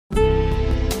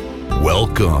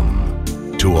Welcome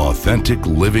to Authentic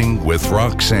Living with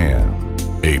Roxanne,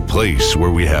 a place where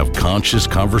we have conscious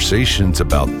conversations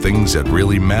about things that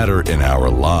really matter in our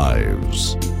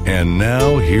lives. And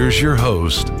now, here's your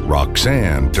host,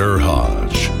 Roxanne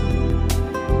Derhaj.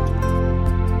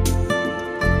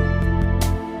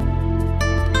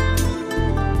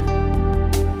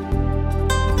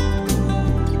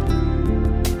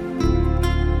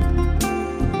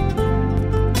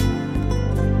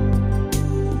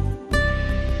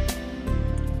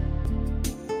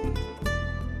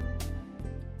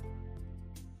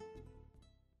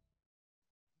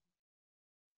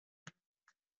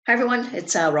 Hi, everyone.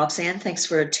 It's Roxanne. Thanks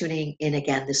for tuning in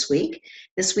again this week.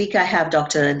 This week, I have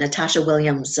Dr. Natasha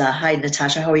Williams. Hi,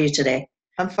 Natasha. How are you today?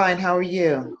 I'm fine. How are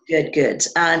you? Good, good.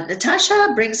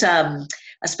 Natasha brings a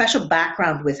special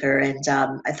background with her, and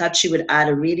I thought she would add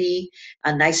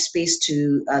a nice space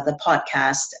to the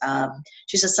podcast.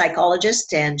 She's a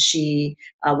psychologist, and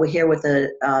we're here with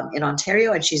in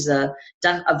Ontario, and she's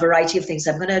done a variety of things.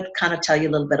 I'm going to kind of tell you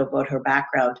a little bit about her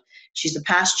background. She's the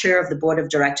past chair of the board of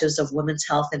directors of Women's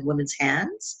Health and Women's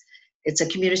Hands. It's a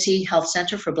community health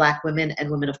center for Black women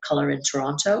and women of color in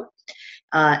Toronto.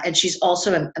 And she's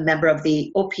also a member of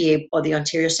the OPA, or the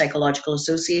Ontario Psychological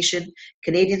Association,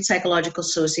 Canadian Psychological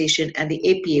Association, and the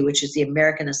APA, which is the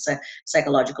American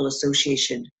Psychological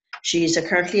Association. She's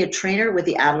currently a trainer with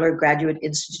the Adler Graduate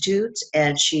Institute,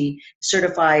 and she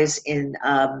certifies in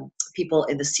people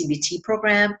in the CBT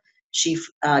program. She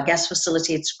guest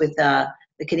facilitates with the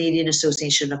Canadian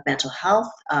Association of Mental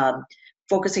Health,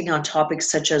 focusing on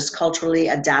topics such as culturally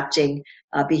adapting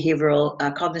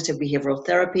cognitive behavioral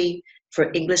therapy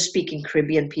for English-speaking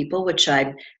Caribbean people, which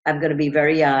I'm going to be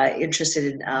very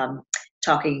interested in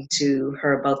talking to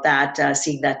her about that,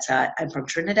 seeing that I'm from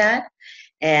Trinidad.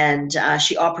 And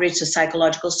she operates the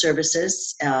psychological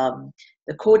services,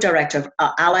 the co-director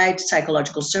of Allied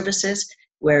Psychological Services,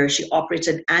 where she operates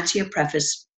an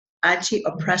anti-oppressive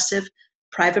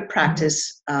private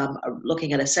practice,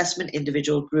 looking at assessment,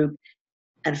 individual, group,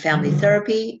 and family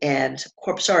therapy, and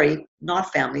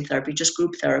not family therapy, just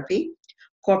group therapy,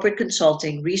 corporate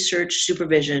consulting, research,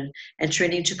 supervision, and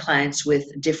training to clients with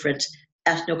different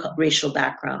ethno-racial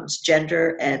backgrounds,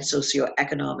 gender, and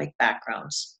socioeconomic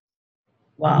backgrounds.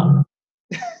 Wow,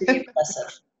 pretty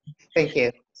impressive. Thank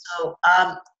you.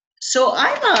 So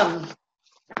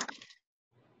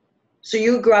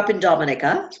you grew up in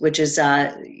Dominica, which is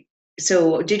when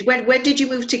did you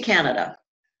move to Canada?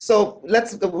 So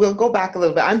we'll go back a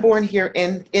little bit. I'm born here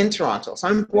in Toronto. So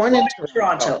I'm born in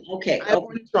Toronto. Okay. I'm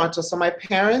born in Toronto. So my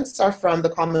parents are from the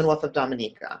Commonwealth of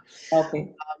Dominica.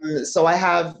 Okay. So I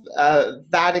have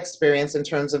that experience in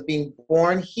terms of being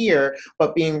born here,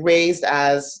 but being raised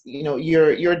as,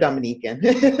 you're Dominican.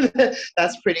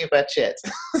 That's pretty much it.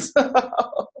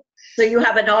 So you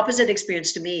have an opposite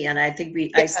experience to me, and I think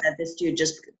I said this to you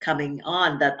just coming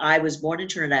on, that I was born in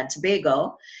Trinidad and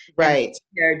Tobago. Right.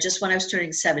 Here just when I was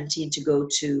turning 17 to go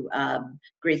to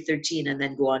grade 13 and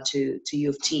then go on to U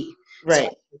of T.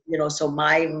 Right. So,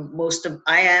 I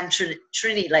am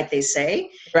Trini, like they say.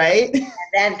 Right. And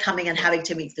then coming and having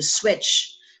to make the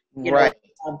switch, right.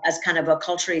 As kind of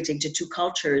acculturating to two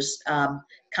cultures,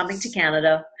 coming to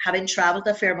Canada, having traveled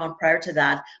a fair amount prior to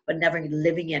that, but never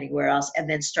living anywhere else, and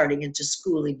then starting into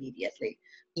school immediately.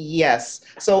 Yes.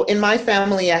 So in my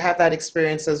family, I have that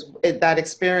experience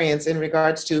in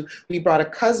regards to, we brought a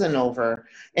cousin over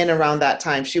in around that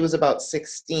time. She was about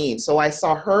 16. So I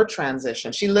saw her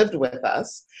transition. She lived with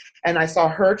us. And I saw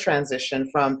her transition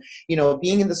from,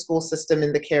 being in the school system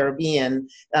in the Caribbean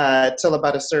till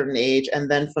about a certain age. And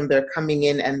then from there coming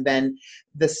in, and then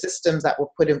the systems that were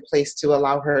put in place to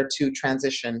allow her to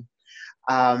transition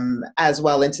as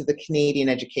well into the Canadian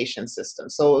education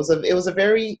system. So it was a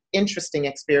very interesting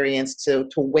experience to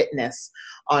witness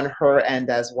on her end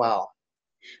as well.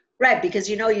 Right, because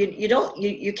you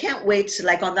can't wait to,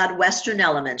 like, on that Western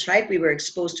element, right? We were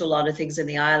exposed to a lot of things in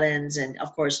the islands, and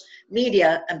of course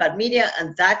media at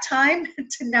that time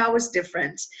to now is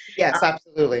different. Yes,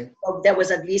 absolutely. There was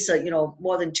at least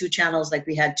more than two channels, like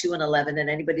we had 2 and 11, and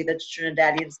anybody that's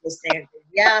Trinidadians listening,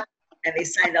 yeah. And they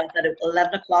signed out at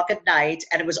 11 o'clock at night,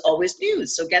 and it was always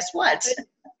news. So guess what?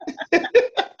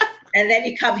 And then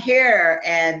you come here,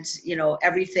 and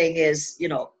everything is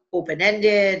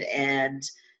open-ended, and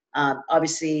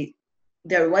obviously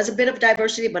there was a bit of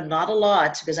diversity, but not a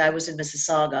lot, because I was in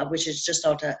Mississauga, which is just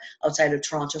outside of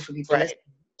Toronto for people listening.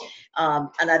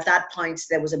 And at that point,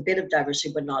 there was a bit of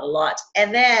diversity, but not a lot.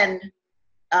 And then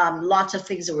lots of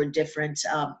things that were different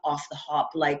off the hop,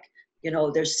 like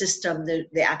their system,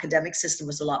 the academic system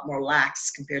was a lot more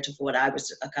lax compared to what I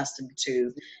was accustomed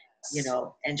to.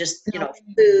 and just,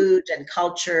 food and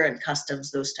culture and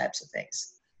customs, those types of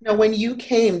things. Now, when you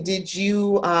came, did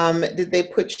they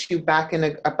put you back in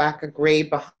a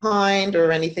grade behind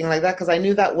or anything like that? Because I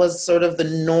knew that was sort of the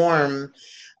norm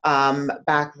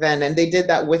back then, and they did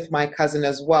that with my cousin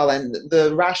as well. And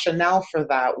the rationale for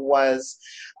that was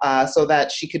so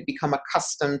that she could become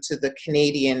accustomed to the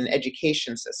Canadian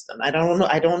education system. I don't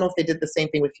know if they did the same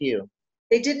thing with you.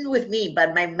 They didn't with me,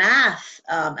 but my math,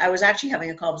 I was actually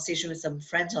having a conversation with some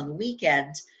friends on the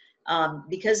weekend,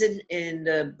 because in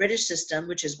the British system,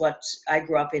 which is what I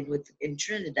grew up in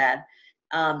Trinidad,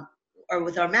 or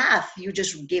with our math, you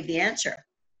just gave the answer.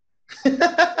 I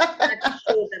had to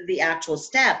show them the actual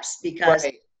steps, because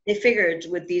they figured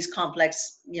with these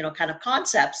complex, kind of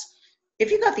concepts,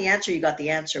 if you got the answer, you got the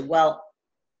answer. Well,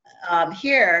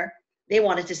 here they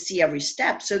wanted to see every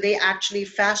step, so they actually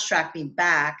fast-tracked me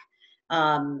back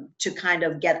to kind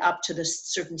of get up to the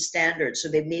certain standards. So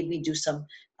they made me do some,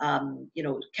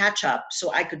 catch up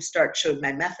so I could start showing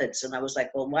my methods. And I was like,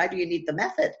 well, why do you need the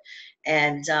method?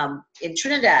 And in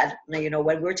Trinidad,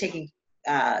 when we're taking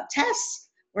tests,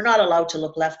 we're not allowed to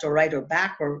look left or right or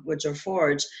backwards or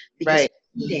forwards, because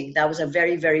that was a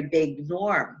very, very big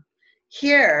norm.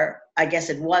 Here, I guess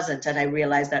it wasn't. And I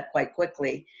realized that quite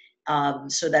quickly,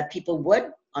 so that people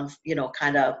would,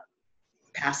 kind of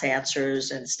pass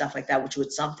answers and stuff like that, which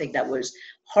was something that was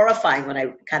horrifying when I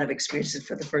kind of experienced it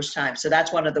for the first time. So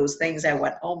that's one of those things I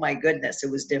went, oh my goodness,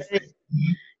 it was different.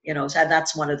 So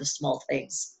that's one of the small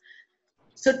things.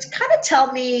 So to kind of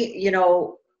tell me,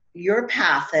 your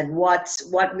path and what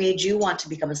made you want to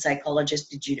become a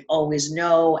psychologist. Did you always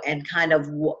know, and kind of,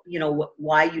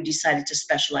 why you decided to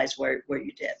specialize where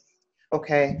you did?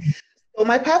 Okay. Well,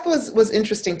 my path was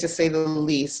interesting, to say the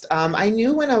least. I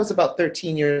knew when I was about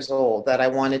 13 years old that I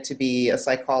wanted to be a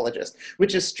psychologist,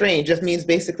 which is strange. It means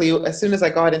basically as soon as I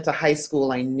got into high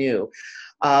school, I knew.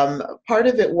 Part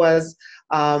of it was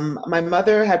my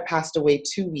mother had passed away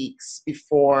 2 weeks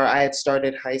before I had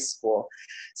started high school.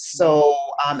 So,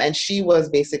 and she was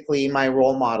basically my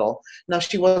role model. Now,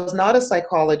 she was not a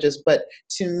psychologist, but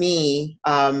to me,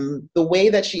 the way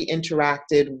that she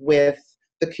interacted with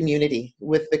the community,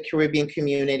 with the Caribbean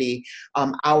community,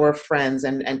 our friends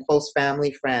and close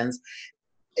family friends,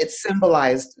 it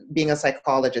symbolized being a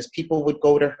psychologist. People would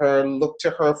go to her, look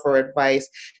to her for advice.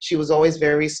 She was always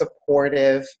very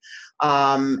supportive,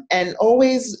 and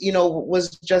always,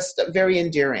 was just very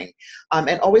endearing,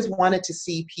 and always wanted to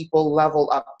see people level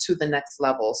up to the next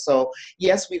level. So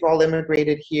yes, we've all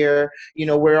immigrated here.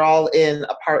 We're all in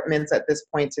apartments at this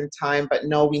point in time, but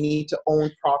no, we need to own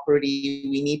property.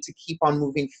 We need to keep on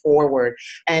moving forward.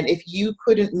 And if you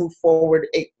couldn't move forward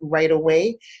right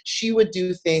away, she would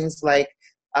do things like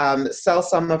sell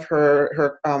some of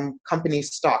her company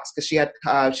stocks, because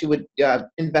she would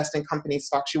invest in company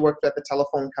stocks. She worked at the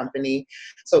telephone company.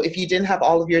 So if you didn't have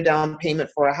all of your down payment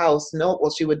for a house,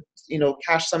 she would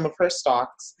cash some of her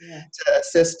stocks to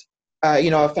assist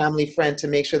a family friend to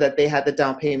make sure that they had the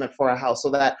down payment for a house, so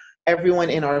that everyone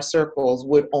in our circles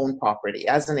would own property,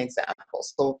 as an example.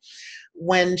 So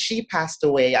when she passed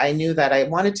away, I knew that I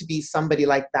wanted to be somebody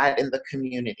like that in the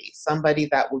community, somebody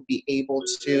that would be able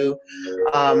to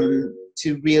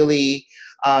really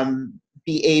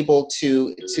be able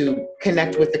to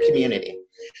connect with the community.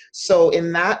 So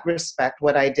in that respect,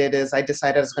 what I did is I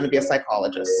decided I was going to be a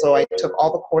psychologist. So I took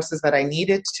all the courses that I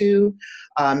needed to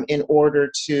in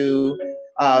order to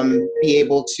be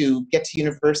able to get to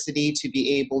university, to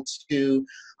be able to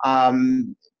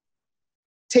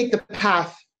take the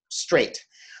path straight.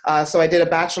 So I did a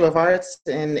Bachelor of Arts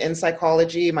in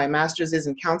psychology. My master's is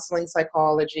in counseling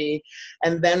psychology.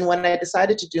 And then when I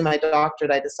decided to do my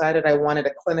doctorate, I decided I wanted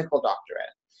a clinical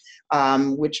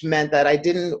doctorate, which meant that I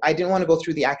didn't want to go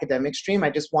through the academic stream. I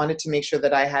just wanted to make sure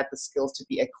that I had the skills to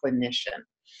be a clinician.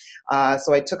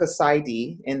 So I took a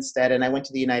PsyD instead, and I went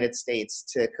to the United States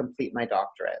to complete my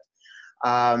doctorate.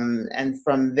 And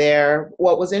from there,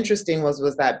 what was interesting was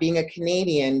that being a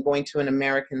Canadian going to an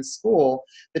American school,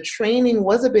 the training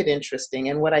was a bit interesting.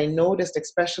 And what I noticed,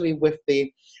 especially with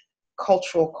the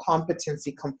cultural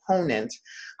competency component,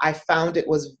 I found it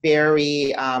was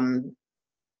very, I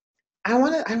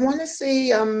want to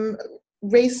say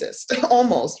racist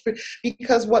almost,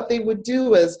 because what they would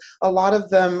do is a lot of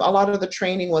the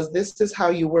training was, this is how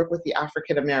you work with the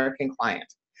African American client.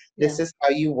 This is how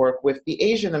you work with the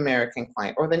Asian American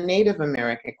client or the Native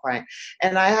American client.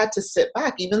 And I had to sit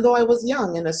back, even though I was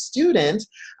young and a student,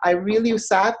 I really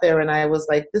sat there and I was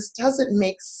like, this doesn't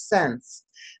make sense.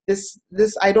 This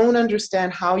I don't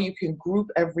understand how you can group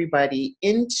everybody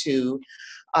into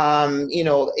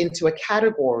into a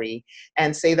category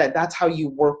and say that that's how you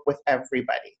work with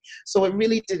everybody. So it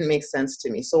really didn't make sense to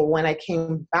me. So when I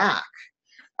came back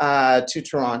to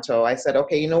Toronto, I said,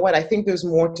 okay, you know what? I think there's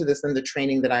more to this than the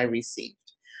training that I received.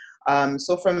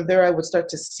 So from there, I would start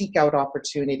to seek out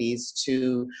opportunities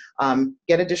to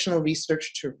get additional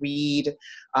research, to read,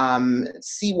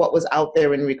 see what was out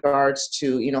there in regards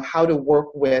to, how to work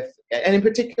with, and in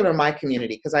particular, my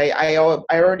community, because I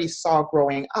already saw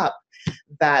growing up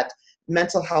that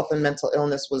mental health and mental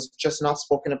illness was just not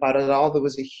spoken about at all. There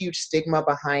was a huge stigma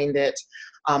behind it,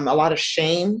 a lot of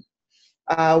shame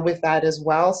with that as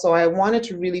well. So I wanted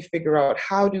to really figure out,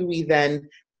 how do we then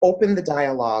open the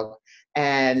dialogue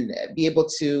and be able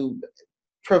to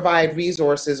provide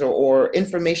resources or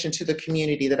information to the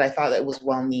community that I thought that was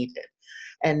well needed.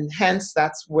 And hence,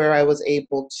 that's where I was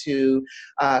able to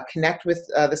connect with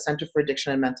the Center for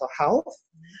Addiction and Mental Health.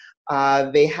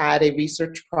 They had a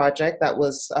research project that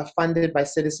was funded by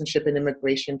Citizenship and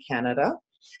Immigration Canada.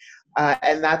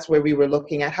 And that's where we were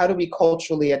looking at, how do we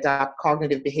culturally adapt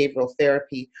cognitive behavioral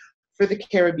therapy for the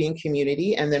Caribbean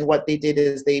community. And then what they did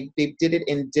is they did it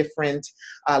in different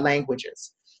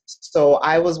languages. So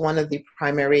I was one of the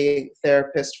primary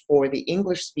therapists for the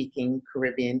English-speaking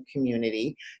Caribbean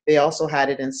community. They also had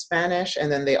it in Spanish,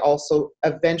 and then they also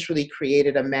eventually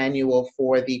created a manual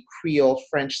for the Creole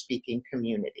French-speaking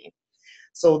community.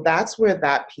 So that's where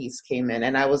that piece came in,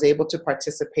 and I was able to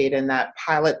participate in that,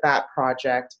 pilot that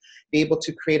project, be able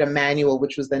to create a manual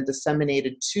which was then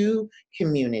disseminated to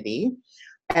community,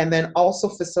 and then also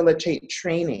facilitate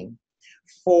training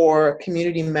for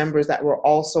community members that were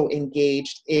also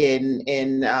engaged in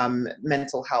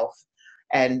mental health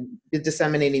and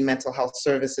disseminating mental health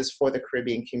services for the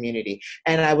Caribbean community.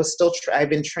 And I was still, I've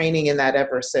been training in that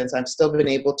ever since. I've still been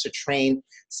able to train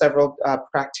several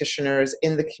practitioners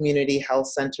in the community health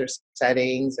center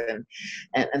settings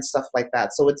and stuff like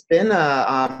that. So it's been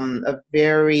a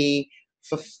very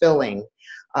fulfilling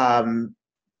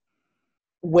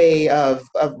way of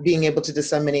being able to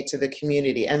disseminate to the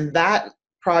community. And that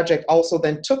project also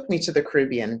then took me to the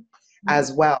Caribbean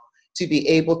as well, to be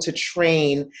able to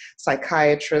train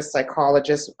psychiatrists,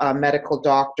 psychologists, medical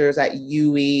doctors at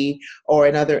UE or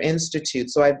in other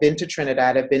institutes. So I've been to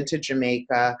Trinidad, I've been to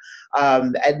Jamaica.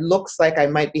 It looks like I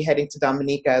might be heading to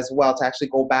Dominica as well, to actually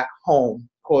go back home,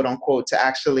 quote unquote, to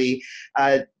actually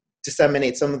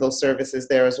disseminate some of those services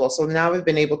there as well. So now we've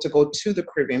been able to go to the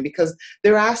Caribbean because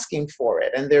they're asking for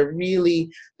it, and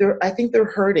I think they're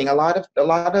hurting a lot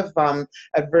of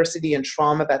adversity and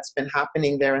trauma that's been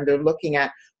happening there, and they're looking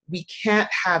at, we can't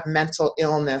have mental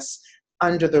illness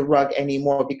under the rug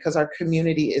anymore because our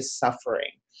community is suffering.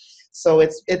 So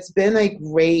it's been a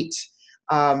great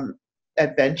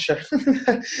adventure,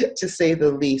 to say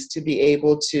the least, to be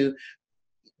able to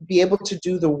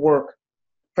do the work,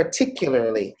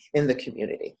 particularly in the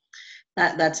community.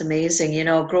 That's amazing.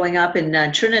 Growing up in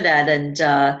Trinidad, and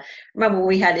remember when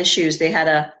we had issues, they had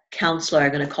a counselor,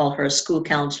 I'm going to call her a school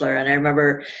counselor. And I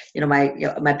remember,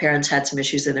 my parents had some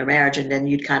issues in their marriage, and then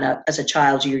you'd kind of, as a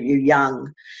child, you're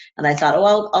young. And I thought,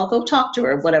 oh, I'll go talk to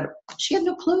her, whatever. She had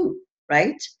no clue,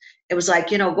 right? It was like,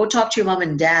 go talk to your mom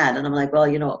and dad. And I'm like,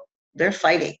 well, they're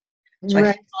fighting. So I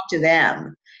can't talk to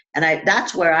them. And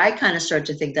that's where I kind of started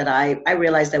to think that I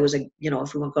realized there was a,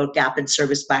 if we want to call it gap in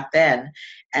service back then.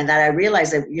 And that I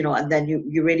realized that, and then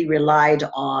you really relied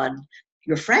on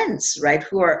your friends, right?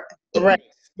 Who are, right.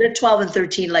 They're 12 and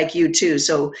 13 like you too.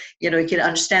 So, you can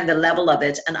understand the level of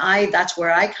it. And that's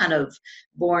where I kind of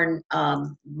born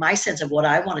my sense of what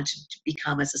I wanted to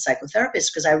become as a psychotherapist,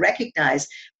 because I recognized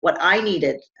what I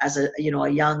needed as a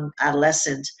young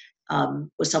adolescent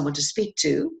was someone to speak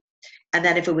to. And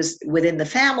then if it was within the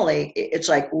family, it's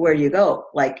like, where do you go?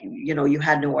 Like, you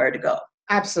had nowhere to go.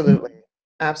 Absolutely.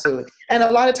 Absolutely. And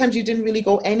a lot of times you didn't really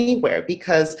go anywhere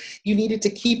because you needed to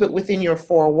keep it within your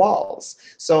four walls.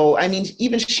 So,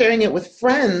 even sharing it with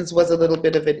friends was a little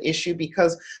bit of an issue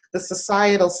because the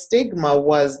societal stigma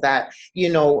was that,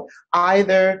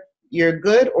 either you're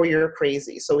good or you're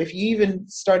crazy. So if you even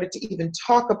started to even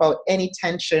talk about any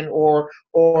tension or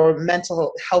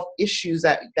mental health issues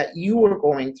that you were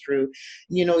going through,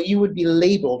 you would be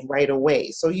labeled right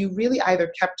away. So you really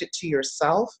either kept it to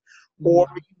yourself or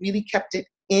you really kept it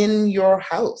in your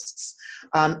house.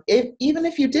 Even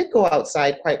if you did go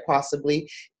outside, quite possibly,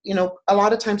 a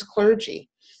lot of times clergy,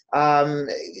 or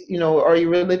your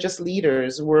religious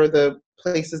leaders were the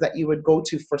places that you would go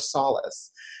to for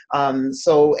solace.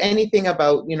 So anything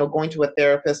about, going to a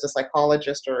therapist, a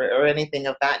psychologist, or anything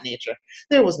of that nature,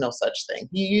 there was no such thing.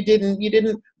 You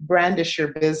didn't brandish your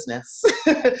business.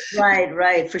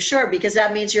 Right, for sure, because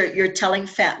that means you're telling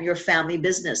your family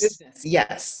business.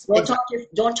 Yes.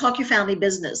 Don't talk your family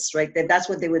business, right? That's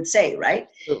what they would say, right?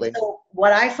 Absolutely. So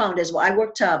what I found is, I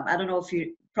worked. I don't know if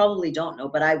you probably don't know,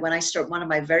 but when I start, one of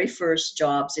my very first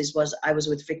jobs I was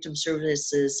with victim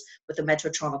services with the Metro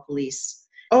Toronto Police.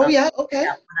 Oh yeah, okay.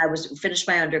 Yeah, I was finished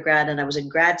my undergrad and I was in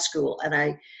grad school, and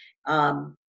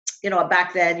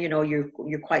back then,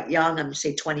 you're quite young. I'm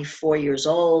say 24 years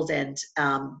old, and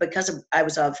because I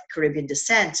was of Caribbean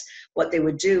descent, what they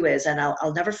would do is, and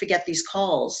I'll never forget these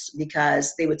calls,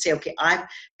 because they would say, okay,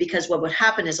 because what would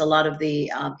happen is a lot of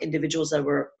the individuals that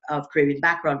were of Caribbean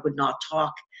background would not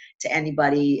talk to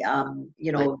anybody,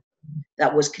 Right.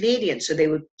 that was Canadian. So they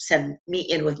would send me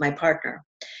in with my partner.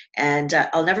 And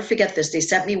I'll never forget this. They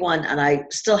sent me one, and I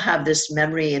still have this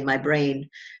memory in my brain.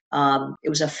 It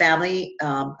was a family,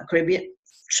 a Caribbean,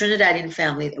 Trinidadian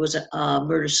family. It was a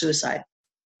murder-suicide.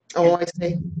 Oh, I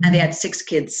see. And they had 6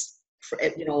 kids,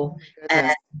 Oh,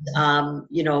 my and,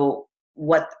 goodness.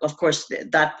 what, of course,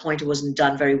 at that point, it wasn't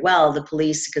done very well. The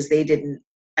police, because they didn't,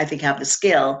 I think, have the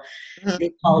skill, Mhm.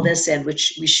 they called us in,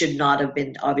 which we should not have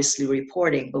been obviously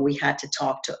reporting, but we had to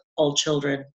talk to all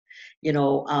children,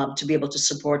 to be able to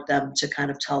support them, to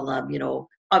kind of tell them,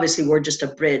 obviously we're just a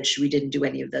bridge. We didn't do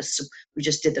any of this. So we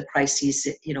just did the crises,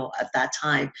 at that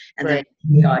time, and then Right.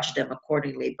 we dodged them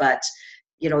accordingly. But,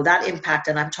 that impact,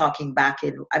 and I'm talking back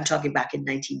in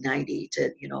 1990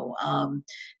 to,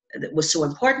 it was so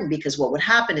important, because what would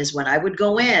happen is when I would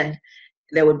go in,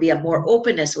 there would be a more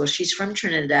openness. Well, she's from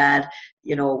Trinidad,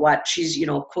 she's,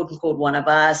 quote unquote, one of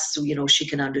us. So, she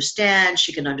can understand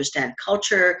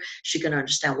culture. She can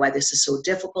understand why this is so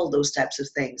difficult, those types of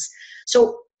things.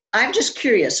 So I'm just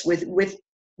curious with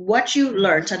what you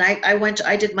learned. And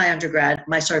I did my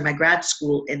my grad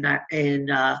school in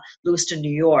Lewiston,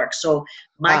 New York. So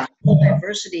my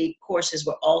diversity courses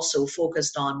were also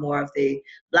focused on more of the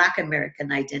Black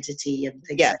American identity and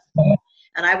things Yes. like that.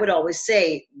 And I would always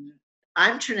say,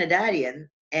 I'm Trinidadian,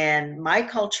 and my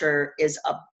culture is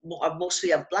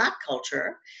mostly a Black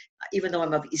culture, even though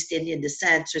I'm of East Indian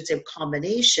descent. So it's a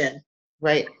combination.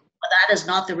 Right. But that is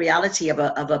not the reality of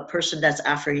a person that's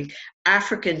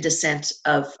African descent,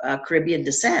 of Caribbean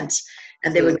descent.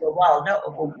 And they would go, well,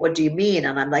 no, what do you mean?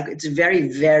 And I'm like, it's very,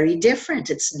 very different.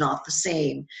 It's not the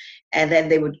same. And then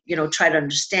they would, try to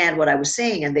understand what I was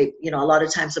saying. And they, a lot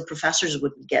of times the professors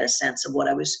wouldn't get a sense of what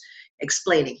I was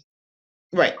explaining.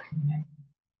 Right.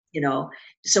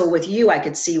 So with you, I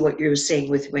could see what you were saying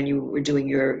with when you were doing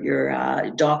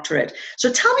your doctorate.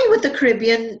 So tell me, with the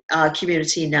Caribbean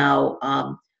community now,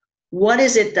 what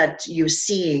is it that you're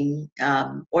seeing,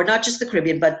 or not just the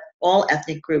Caribbean, but all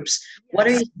ethnic groups? What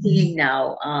are you seeing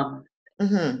now out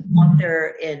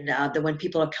there when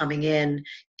people are coming in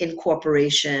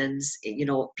corporations,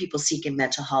 people seeking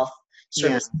mental health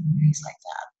services, things like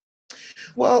that?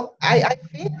 Well, I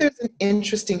think there's an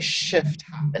interesting shift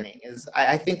happening.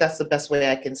 I think that's the best way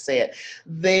I can say it.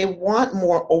 They want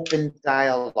more open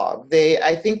dialogue.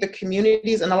 I think the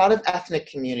communities, and a lot of ethnic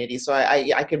communities, so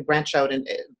I can branch out and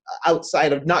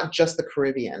outside of not just the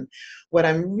Caribbean. What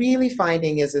I'm really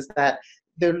finding is that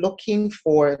they're looking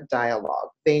for dialogue.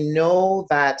 They know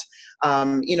that,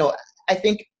 I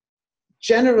think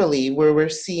generally where we're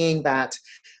seeing that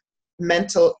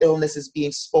mental illness is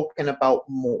being spoken about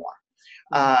more.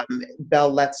 Bell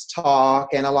Let's Talk,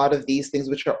 and a lot of these things,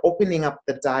 which are opening up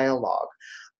the dialogue.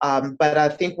 But I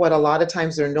think what a lot of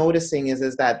times they're noticing is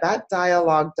that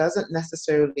dialogue doesn't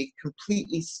necessarily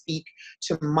completely speak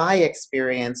to my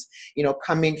experience,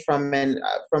 coming from an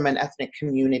ethnic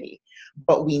community.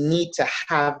 But we need to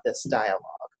have this dialogue.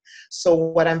 So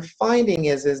what I'm finding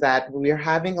is that we're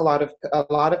having a lot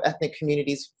of ethnic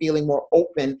communities feeling more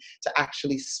open to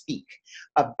actually speak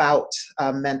about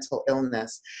mental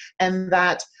illness, and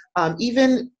that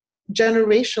even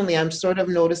generationally, I'm sort of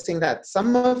noticing that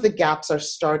some of the gaps are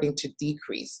starting to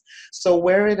decrease. So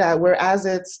whereas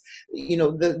it's,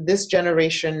 this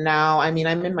generation now, I mean,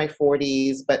 I'm in my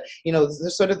 40s, but,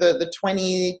 the sort of the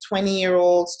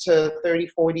 20-year-olds to 30,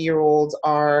 40-year-olds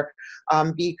are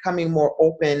becoming more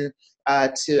open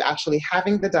to actually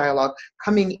having the dialogue,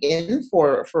 coming in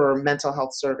for mental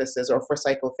health services or for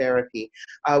psychotherapy,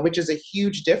 which is a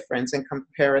huge difference in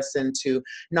comparison to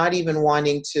not even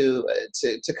wanting to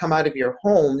come out of your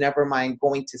home, never mind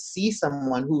going to see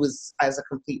someone who is as a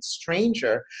complete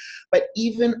stranger. But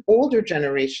even older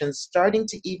generations starting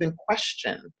to even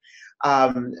question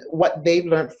what they've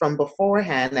learned from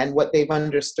beforehand and what they've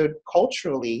understood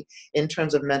culturally in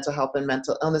terms of mental health and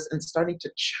mental illness, and starting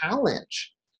to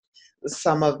challenge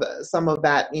some of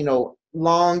that,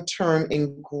 long-term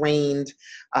ingrained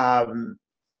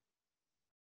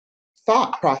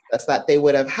thought process that they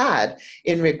would have had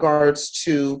in regards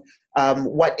to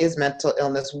what is mental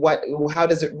illness, how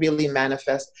does it really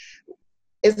manifest?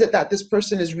 Is it that this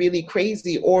person is really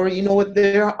crazy, or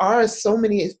there are so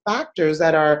many factors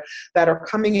that are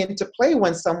coming into play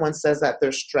when someone says that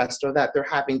they're stressed, or that they're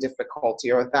having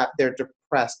difficulty, or that they're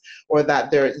depressed, or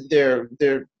that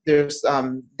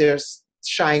they're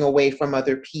shying away from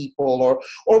other people,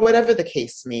 or whatever the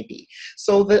case may be.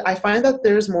 So that I find that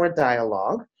there's more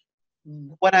dialogue.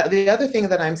 The other thing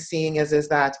that I'm seeing is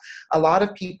that a lot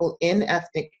of people in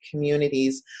ethnic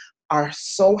communities are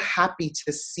so happy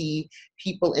to see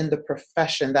people in the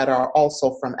profession that are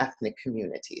also from ethnic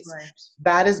communities. Right.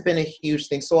 That has been a huge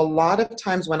thing. So a lot of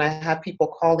times when I have people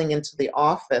calling into the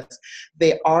office,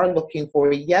 they are looking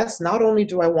for, yes, not only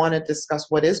do I want to discuss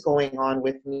what is going on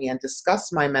with me and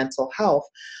discuss my mental health,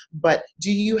 but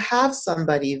do you have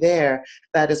somebody there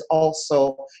that is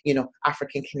also,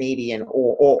 African Canadian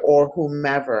or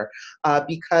whomever?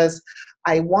 Because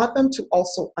I want them to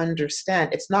also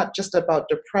understand it's not just about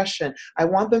depression. I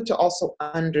want them to also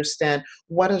understand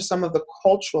what are some of the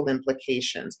cultural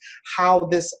implications,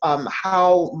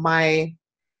 how my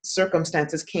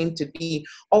circumstances came to be,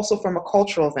 also from a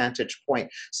cultural vantage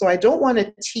point. So I don't want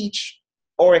to teach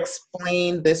or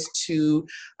explain this to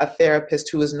a therapist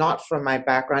who is not from my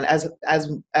background, as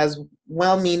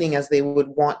well-meaning as they would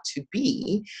want to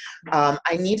be.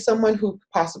 I need someone who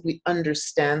possibly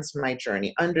understands my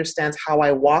journey, understands how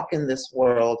I walk in this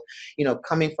world,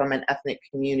 coming from an ethnic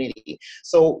community.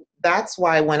 So that's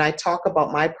why when I talk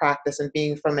about my practice and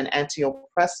being from an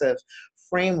anti-oppressive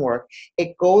framework,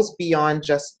 it goes beyond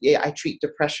just, I treat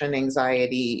depression,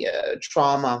 anxiety,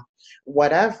 trauma,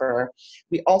 whatever.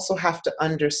 We also have to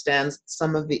understand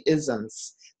some of the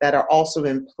isms that are also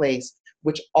in place,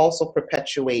 which also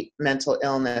perpetuate mental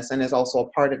illness and is also a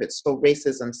part of it. So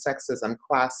racism, sexism,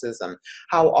 classism,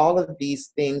 how all of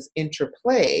these things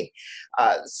interplay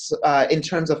in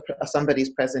terms of somebody's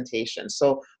presentation.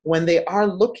 So when they are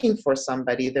looking for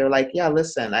somebody, they're like, yeah,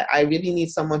 listen, I really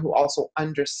need someone who also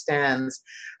understands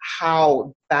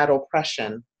how that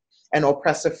oppression and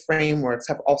oppressive frameworks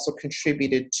have also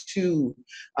contributed to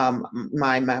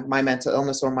my mental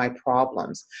illness or my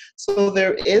problems. So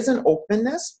there is an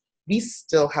openness. We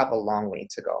still have a long way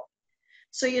to go.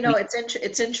 So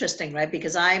it's interesting, right?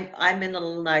 Because I'm in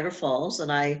Little Niagara Falls, and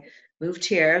I moved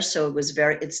here, so it was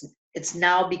it's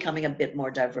now becoming a bit more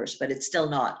diverse, but it's still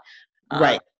not.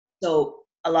 Right. So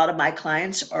a lot of my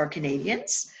clients are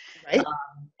Canadians. Right.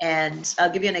 And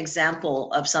I'll give you an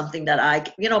example of something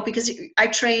that because I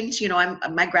trained,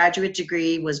 my graduate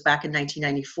degree was back in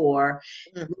 1994,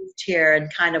 moved here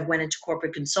and kind of went into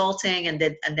corporate consulting, and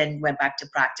then went back to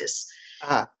practice.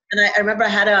 Uh-huh. And I remember I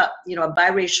had a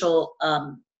biracial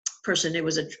person.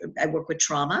 I work with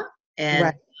trauma, and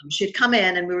right. She'd come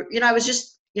in, and we were, I was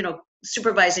just,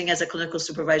 supervising as a clinical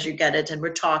supervisor, you get it. And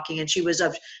we're talking, and she was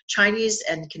of Chinese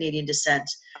and Canadian descent.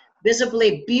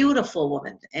 Visibly beautiful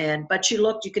woman, but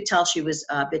you could tell she was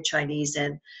a bit Chinese,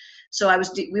 and so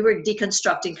we were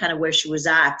deconstructing kind of where she was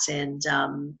at, and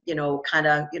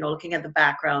looking at the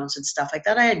backgrounds and stuff like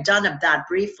that. I had done that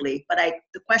briefly, but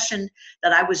the question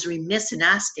that I was remiss in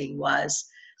asking was,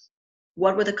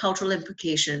 what were the cultural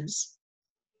implications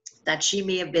that she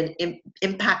may have been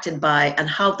impacted by, and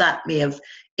how that may have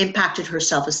impacted her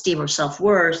self-esteem or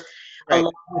self-worth, right,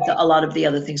 along with a lot of the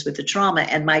other things with the trauma.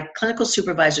 And my clinical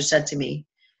supervisor said to me,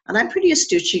 and I'm pretty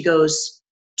astute, she goes,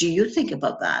 "Do you think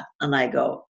about that?" And I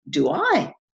go, "Do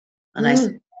I?" And I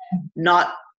said,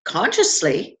 "Not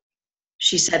consciously."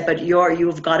 She said, "But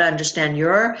you've got to understand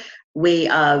your way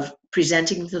of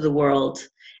presenting to the world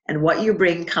and what you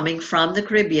bring coming from the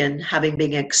Caribbean, having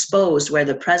been exposed where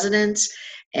the presidents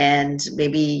and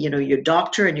maybe, your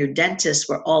doctor and your dentist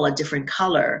were all a different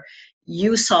color.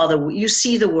 You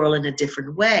see the world in a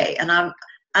different way." And I'm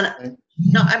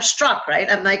struck, right?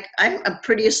 I'm like, I'm a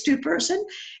pretty astute person.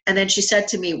 And then she said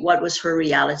to me, what was her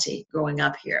reality growing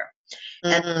up here?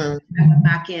 And I went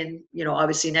back in,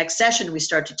 obviously next session we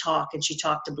started to talk, and she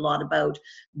talked a lot about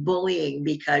bullying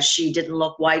because she didn't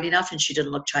look white enough and she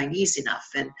didn't look Chinese enough,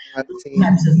 and those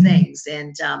types of things,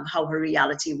 and how her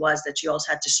reality was that she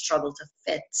also had to struggle to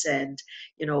fit, and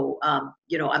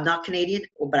I'm not Canadian,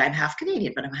 but I'm half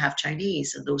Canadian, but I'm half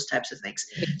Chinese, and those types of things.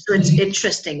 So it's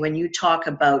interesting when you talk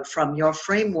about, from your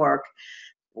framework,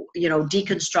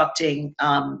 deconstructing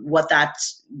what that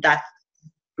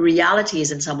reality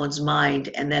is in someone's mind,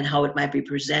 and then how it might be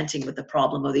presenting with the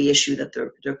problem or the issue that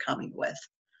they're coming with.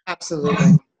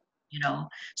 Absolutely.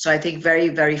 So I think very,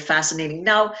 very fascinating.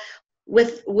 Now,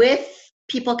 with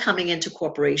people coming into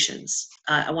corporations,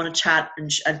 I want to chat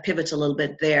and pivot a little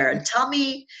bit there, and tell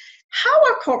me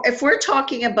how if we're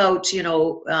talking about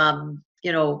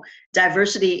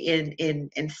diversity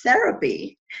in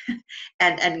therapy,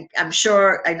 and I'm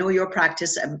sure, I know your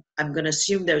practice. I'm going to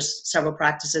assume there's several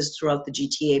practices throughout the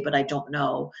GTA, but I don't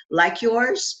know, like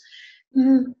yours.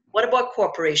 Mm-hmm. What about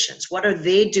corporations? What are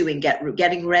they doing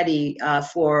getting ready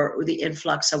for the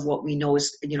influx of what we know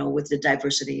is, with the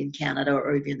diversity in Canada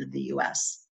or even in the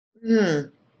US?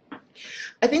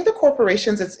 I think the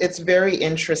corporations, it's very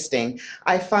interesting.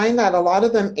 I find that a lot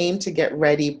of them aim to get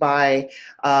ready by,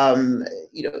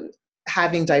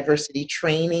 having diversity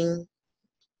training,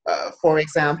 for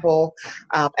example,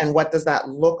 and what does that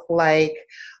look like?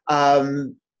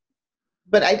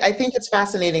 But I think it's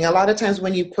fascinating. A lot of times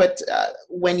when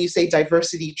you say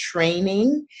diversity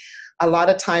training, a lot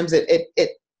of times it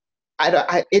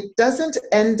doesn't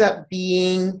end up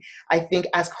being, I think,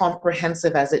 as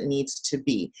comprehensive as it needs to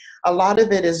be. A lot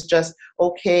of it is just,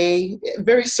 okay,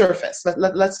 very surface.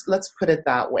 Let's put it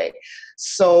that way.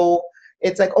 So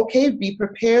it's like, okay, be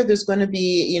prepared. There's going to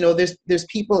be, there's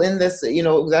people in this,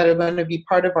 that are going to be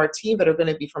part of our team that are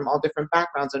going to be from all different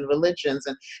backgrounds and religions,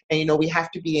 and we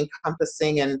have to be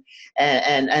encompassing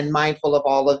and mindful of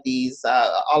all of these,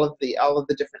 all of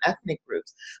the different ethnic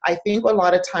groups. I think a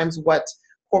lot of times what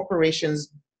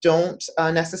corporations don't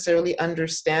necessarily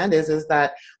understand is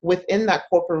that within that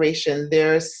corporation,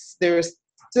 there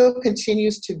still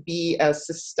continues to be a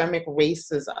systemic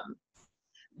racism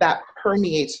that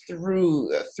permeates through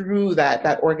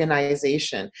that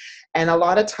organization. And a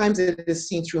lot of times it is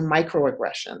seen through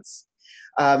microaggressions.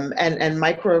 And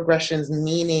microaggressions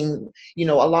meaning, a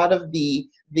lot of the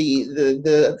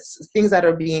things that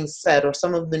are being said, or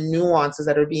some of the nuances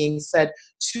that are being said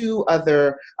to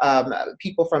other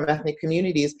people from ethnic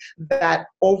communities, that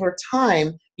over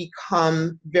time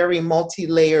become very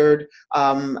multi-layered,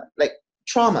 like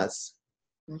traumas.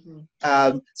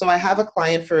 Mm-hmm. So I have a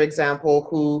client, for example,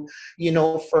 who,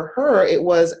 for her, it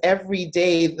was every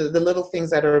day the little things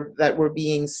that were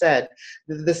being said,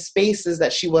 the spaces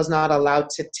that she was not allowed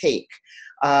to take,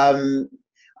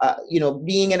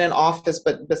 being in an office,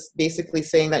 but basically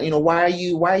saying that, why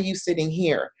are you sitting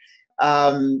here?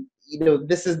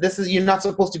 This is you're not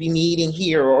supposed to be meeting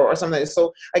here, or something.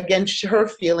 So again, her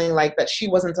feeling like that she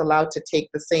wasn't allowed to take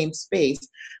the same space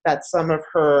that some of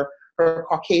her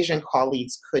Caucasian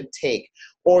colleagues could take.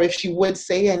 Or if she would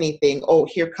say anything, oh,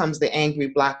 here comes the angry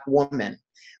Black woman.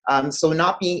 So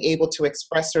not being able to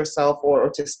express herself or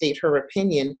to state her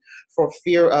opinion for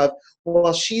fear of,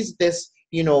 well, she's this,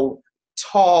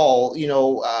 tall,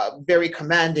 very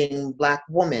commanding Black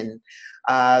woman.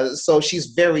 So she's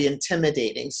very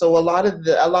intimidating. So a lot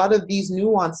of these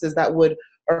nuances that would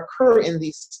occur in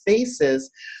these spaces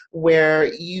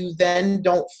where you then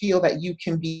don't feel that you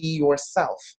can be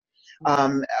yourself.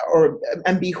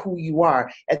 And be who you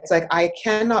are. It's like, I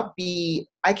cannot be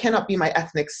my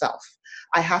ethnic self.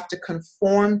 I have to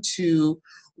conform to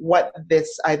what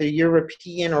this either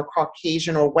European or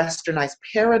Caucasian or Westernized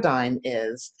paradigm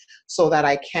is, so that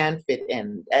I can fit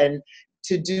in. And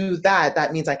to do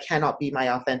that means I cannot be my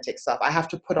authentic self. I have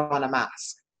to put on a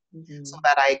mask. Mm-hmm. So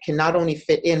that I can not only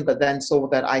fit in, but then so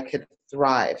that I could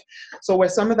thrive. So where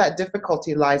some of that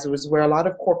difficulty lies is where a lot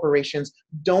of corporations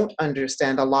don't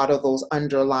understand a lot of those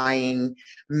underlying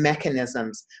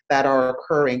mechanisms that are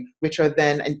occurring, which are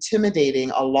then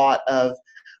intimidating a lot of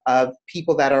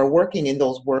people that are working in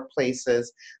those workplaces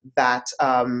that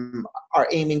are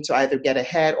aiming to either get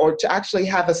ahead or to actually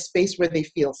have a space where they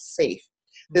feel safe.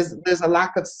 There's a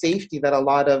lack of safety that a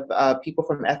lot of people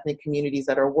from ethnic communities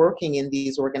that are working in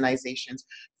these organizations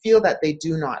feel that they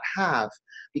do not have,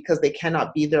 because they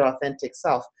cannot be their authentic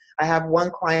self. I have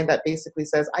one client that basically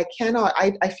says, I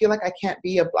feel like I can't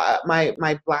be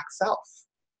my Black self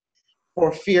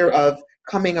for fear of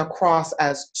coming across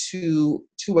as too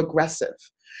aggressive.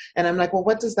 And I'm like, well,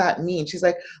 what does that mean? She's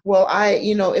like, well,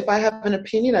 if I have an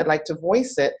opinion, I'd like to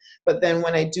voice it. But then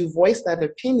when I do voice that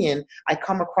opinion, I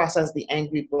come across as the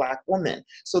angry Black woman.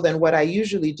 So then what I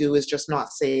usually do is just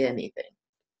not say anything.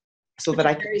 So that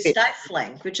I can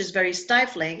which is very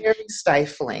stifling. Very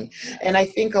stifling. And I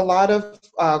think a lot of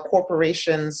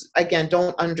corporations, again,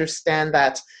 don't understand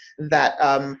that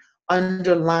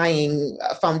underlying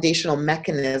foundational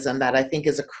mechanism that I think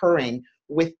is occurring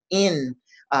within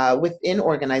within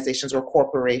organizations or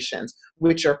corporations,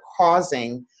 which are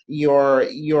causing your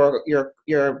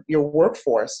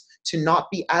workforce to not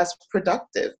be as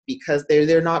productive because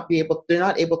they're not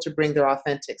able to bring their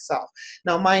authentic self.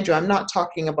 Now, mind you, I'm not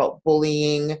talking about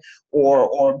bullying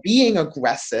or being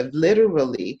aggressive,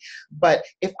 literally, but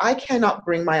if I cannot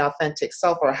bring my authentic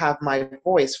self or have my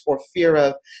voice for fear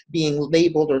of being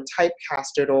labeled or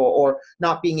typecasted or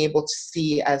not being able to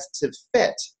see as to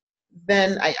fit,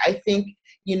 then I think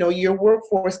your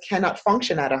workforce cannot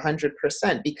function at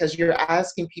 100% because you're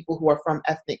asking people who are from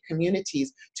ethnic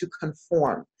communities to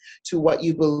conform to what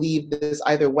you believe this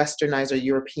either westernized or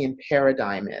European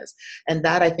paradigm is. And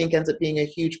that, I think, ends up being a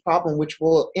huge problem, which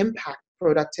will impact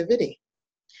productivity.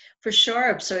 For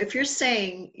sure. So if you're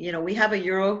saying, we have a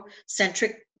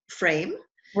Eurocentric frame,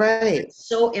 right,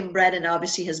 so inbred, and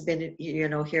obviously has been,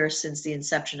 here since the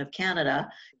inception of Canada,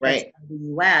 right, the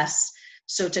US.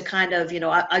 So to kind of,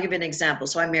 I'll give you an example.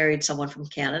 So I married someone from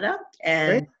Canada,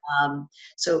 and right.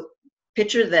 so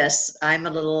picture this: I'm a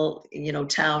little,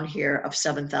 town here of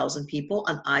 7,000 people,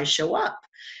 and I show up.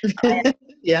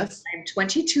 Yes. I'm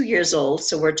 22 years old,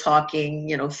 so we're talking,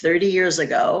 30 years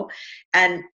ago,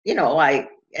 and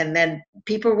and then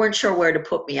people weren't sure where to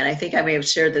put me, and I think I may have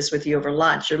shared this with you over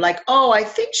lunch. You're like, "Oh, I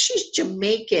think she's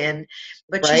Jamaican,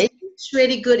 but she speaks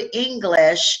really good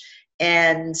English."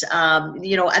 And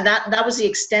and that was the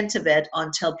extent of it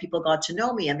until people got to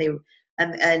know me, and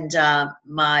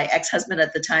my ex-husband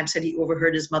at the time said he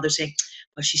overheard his mother saying,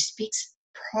 "Well, she speaks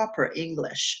proper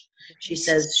English." She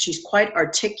says she's quite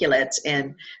articulate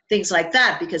and things like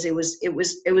that, because it was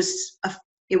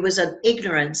an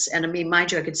ignorance. And I mean,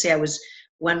 mind you, I could say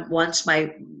once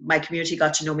my community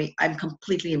got to know me, I'm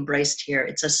completely embraced here.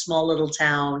 It's a small little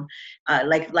town,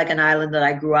 like an island that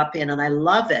I grew up in, and I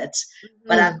love it. Mm-hmm.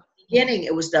 But at the beginning,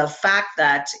 it was the fact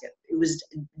that it was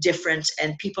different,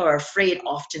 and people are afraid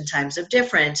oftentimes of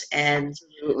different. And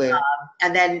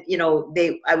and then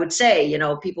I would say,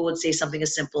 people would say something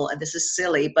as simple, and this is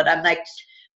silly, but I'm like,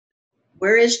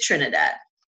 where is Trinidad?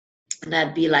 And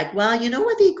I'd be like, well, you know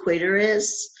where the equator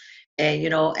is? And,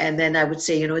 and then I would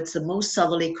say, it's the most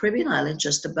southerly Caribbean island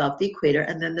just above the equator.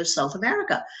 And then there's South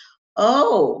America.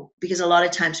 Oh, because a lot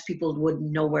of times people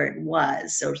wouldn't know where it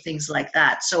was or things like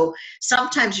that. So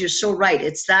sometimes you're so right.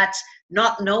 It's that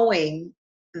not knowing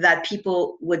that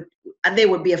people would, and they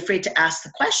would be afraid to ask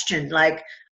the question like,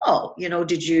 oh,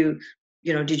 did you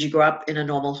grow up in a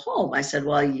normal home? I said,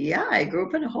 well, yeah, I grew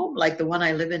up in a home like the one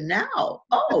I live in now.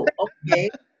 Oh, okay.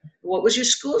 What was your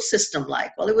school system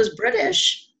like? Well, it was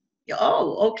British.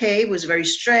 Oh, okay. It was very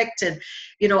strict. And,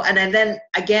 and then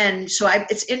again, so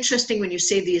it's interesting when you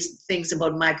say these things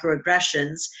about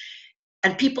microaggressions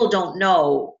and people don't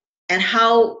know, and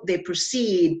how they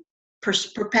proceed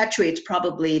perpetuates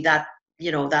probably that,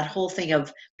 that whole thing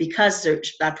of, because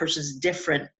that person's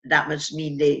different, that must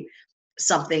mean they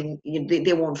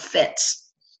won't fit.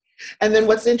 And then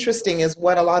what's interesting is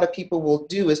what a lot of people will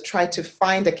do is try to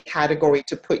find a category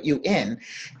to put you in.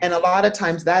 And a lot of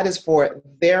times that is for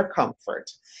their comfort.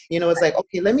 It's like,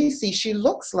 okay, let me see, she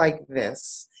looks like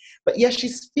this, but yes, she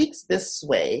speaks this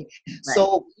way. Right.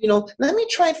 So, let me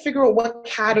try and figure out what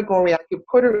category I could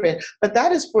put her in. But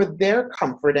that is for their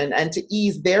comfort and to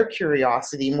ease their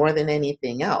curiosity more than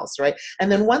anything else, right?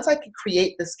 And then once I could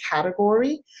create this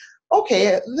category,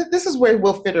 okay, this is where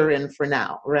we'll fit her in for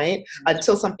now, right?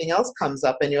 Until something else comes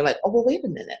up and you're like, oh, well, wait a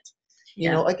minute.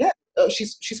 Again,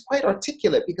 she's quite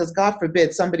articulate, because God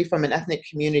forbid somebody from an ethnic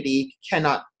community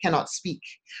cannot speak,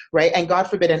 right? And God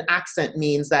forbid an accent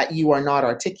means that you are not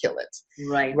articulate,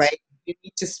 right? You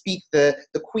need to speak the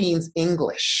Queen's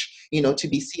English, to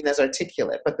be seen as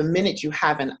articulate. But the minute you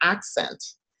have an accent,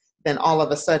 then all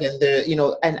of a sudden,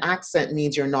 an accent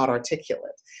means you're not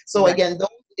articulate. So again, those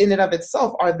in and of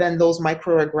itself are then those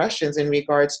microaggressions in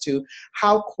regards to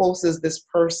how close is this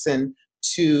person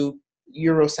to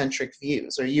Eurocentric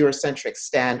views or Eurocentric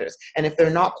standards. And if they're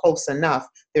not close enough,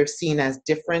 they're seen as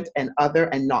different and other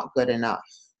and not good enough.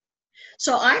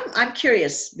 So I'm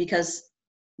curious, because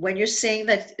when you're saying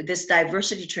that this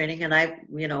diversity training, and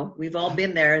we've all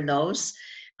been there in those,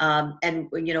 and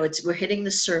we're hitting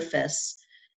the surface.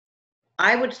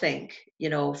 I would think,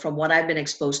 from what I've been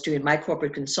exposed to in my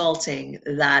corporate consulting,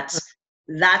 that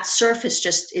surface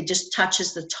just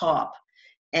touches the top.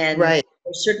 And there's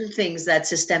certain things that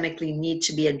systemically need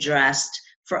to be addressed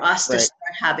for us to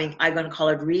start having, I'm going to call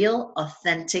it, real,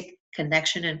 authentic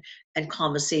connection and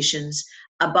conversations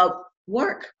about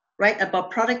work, right? About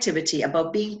productivity,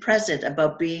 about being present,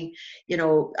 about being,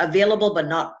 available, but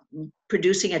not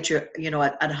producing at your,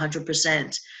 at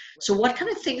 100%. So what kind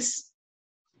of things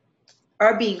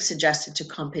are being suggested to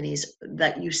companies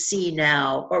that you see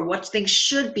now, or what things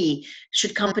should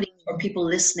companies or people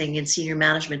listening in senior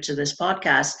management to this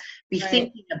podcast be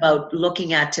thinking about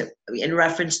looking at in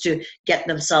reference to getting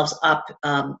themselves up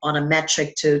on a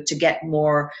metric to get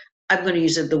more, I'm going to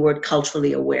use the word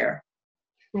culturally aware?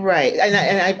 Right. And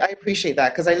I appreciate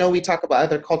that, because I know we talk about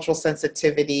other cultural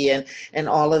sensitivity and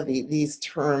all of these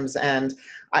terms. And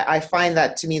I find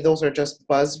that, to me, those are just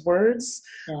buzzwords.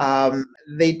 Yeah.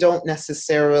 They don't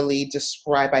necessarily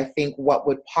describe, I think, what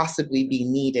would possibly be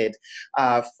needed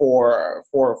for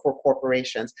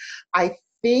corporations. I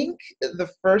think the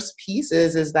first piece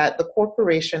is that the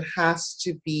corporation has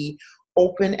to be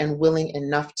open and willing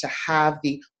enough to have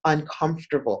the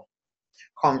uncomfortable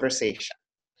conversation.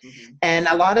 Mm-hmm. And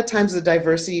a lot of times the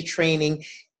diversity training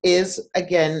is,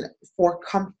 again, for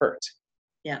comfort.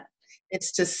 Yeah.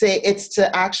 It's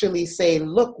to actually say,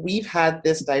 look, we've had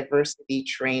this diversity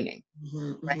training,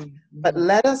 Mm-hmm. right? Mm-hmm. But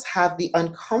let us have the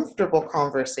uncomfortable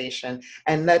conversation,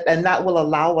 and that will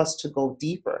allow us to go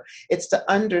deeper. It's to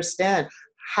understand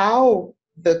how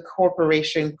the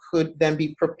corporation could then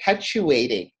be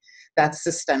perpetuating that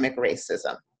systemic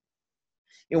racism.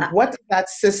 What does that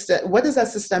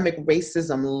systemic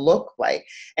racism look like?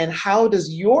 And how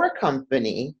does your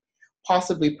company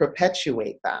possibly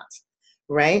perpetuate that?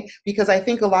 Right? Because I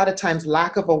think a lot of times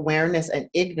lack of awareness and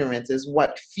ignorance is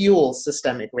what fuels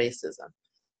systemic racism.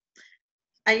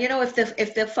 And if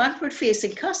the frontward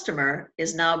facing customer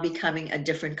is now becoming a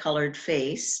different colored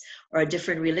face or a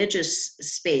different religious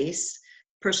space,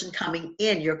 person coming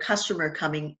in, your customer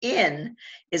coming in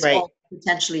is Right. all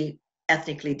potentially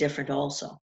ethnically different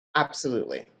also.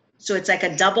 Absolutely. So it's like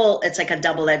a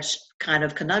double-edged kind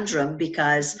of conundrum,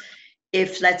 because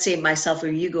if, let's say, myself or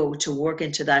you go to work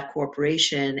into that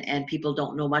corporation and people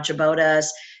don't know much about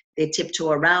us, they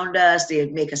tiptoe around us, they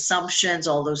make assumptions,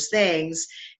 all those things,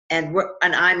 and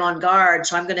I'm on guard,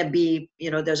 so I'm going to be,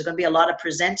 there's going to be a lot of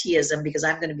presenteeism because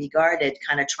I'm going to be guarded,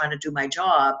 kind of trying to do my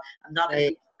job. I'm not going to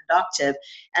be productive,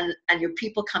 and your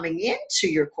people coming into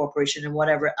your corporation and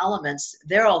whatever elements,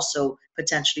 they're also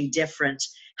potentially different.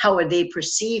 How are they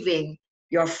perceiving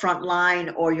your front line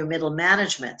or your middle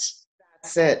management?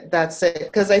 That's it.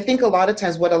 Because I think a lot of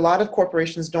times what a lot of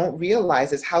corporations don't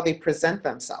realize is how they present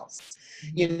themselves.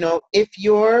 If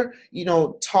your,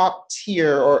 top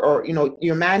tier or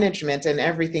your management and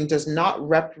everything does not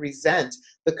represent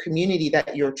the community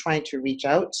that you're trying to reach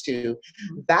out to,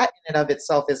 that in and of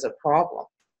itself is a problem.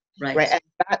 Right. And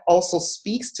that also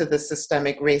speaks to the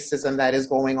systemic racism that is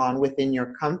going on within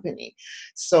your company.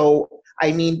 So,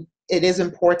 I mean, it is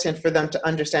important for them to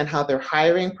understand how their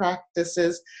hiring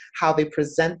practices, how they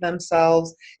present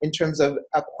themselves in terms of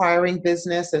acquiring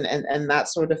business and that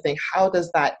sort of thing. How does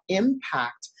that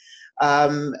impact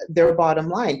their bottom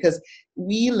line? Because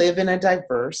we live in a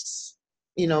diverse,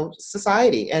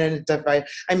 society. And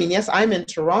yes, I'm in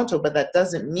Toronto, but that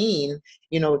doesn't mean,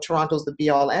 Toronto's the be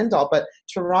all end all. But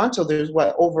Toronto, there's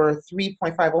over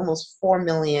 3.5, almost 4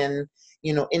 million,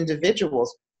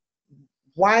 individuals,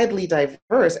 widely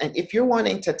diverse. And if you're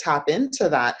wanting to tap into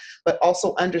that, but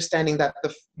also understanding that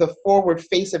the forward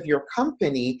face of your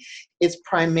company is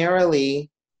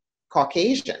primarily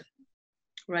Caucasian.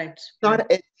 Right.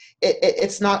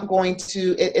 It's not going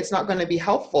to be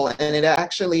helpful, and it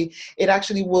actually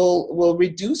will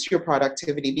reduce your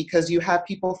productivity, because you have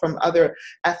people from other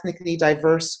ethnically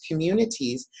diverse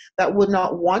communities that would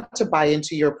not want to buy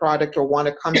into your product or want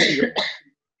to come to your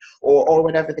or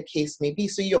whatever the case may be.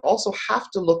 So you also have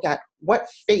to look at what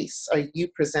face are you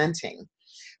presenting,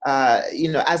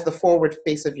 as the forward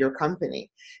face of your company.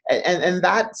 And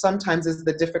that sometimes is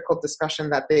the difficult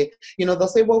discussion that they'll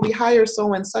say, well, we hire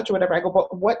so and such or whatever. I go,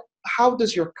 but how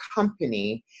does your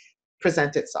company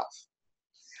present itself?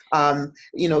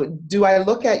 Do I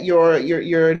look at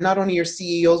your not only your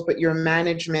CEOs, but your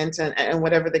management and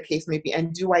whatever the case may be,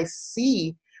 and do I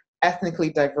see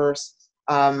ethnically diverse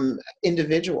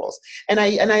individuals? And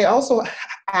I also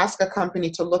ask a company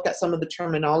to look at some of the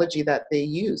terminology that they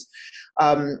use.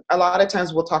 A lot of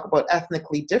times we'll talk about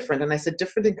ethnically different, and I said,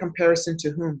 different in comparison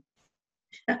to whom?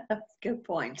 Good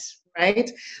point.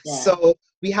 Right? Yeah. So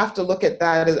we have to look at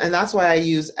that, and that's why I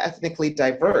use ethnically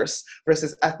diverse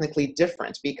versus ethnically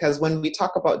different, because when we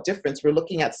talk about difference, we're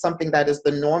looking at something that is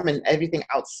the norm, and everything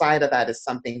outside of that is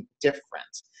something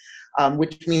different.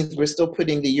 Which means we're still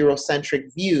putting the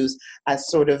Eurocentric views as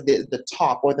sort of the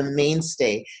top or the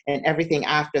mainstay, and everything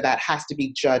after that has to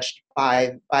be judged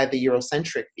by the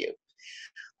Eurocentric view.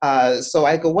 So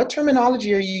I go, what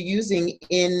terminology are you using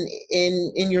in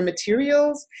your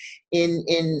materials,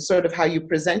 in sort of how you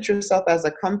present yourself as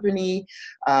a company,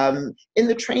 in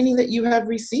the training that you have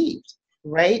received?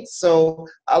 right? So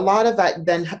a lot of that,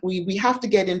 then we have to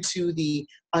get into the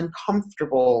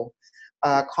uncomfortable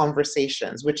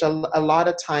conversations, which a lot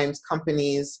of times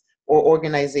companies or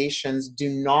organizations do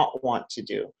not want to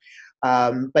do.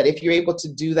 But if you're able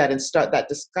to do that and start that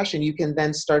discussion, you can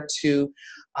then start to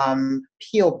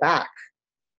peel back.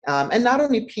 And not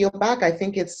only peel back, I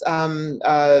think it's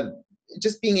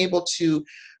just being able to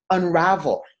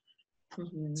unravel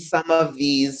some of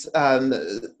these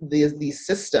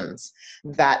systems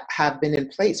that have been in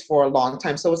place for a long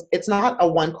time. So it's not a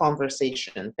one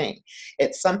conversation thing.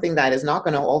 It's something that is not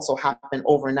going to also happen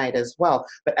overnight as well.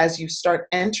 But as you start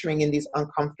entering in these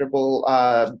uncomfortable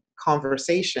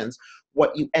conversations,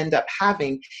 what you end up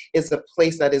having is a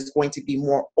place that is going to be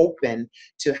more open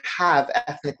to have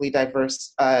ethnically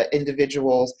diverse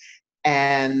individuals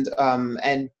and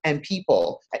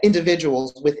people,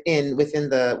 individuals within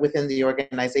the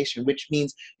organization, which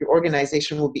means your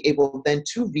organization will be able then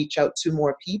to reach out to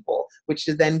more people, which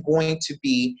is then going to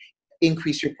be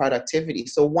increase your productivity.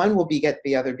 So one will beget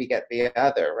the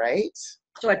other, right?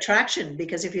 So attraction,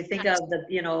 because if you think of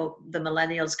the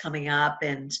millennials coming up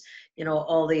and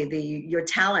all the your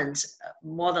talent,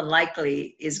 more than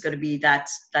likely is going to be that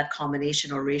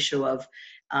combination or ratio of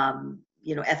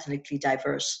ethnically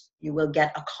diverse. You will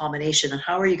get a combination. And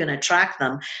how are you going to attract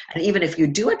them? And even if you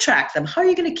do attract them, how are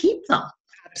you going to keep them?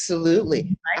 Absolutely.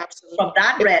 Right? Absolutely. From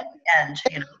that red end,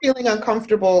 feeling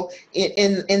uncomfortable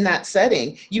in that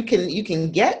setting, you can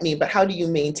get me, but how do you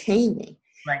maintain me?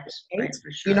 Right,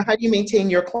 for sure. How do you maintain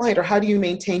your client, or how do you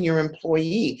maintain your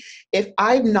employee? If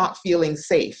I'm not feeling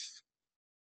safe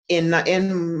in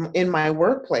my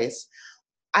workplace,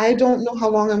 I don't know how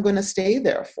long I'm going to stay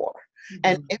there for.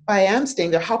 And if I am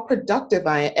staying there, how productive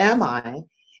am I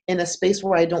in a space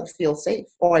where I don't feel safe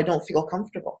or I don't feel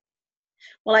comfortable?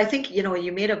 Well, I think,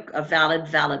 you made a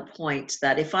valid point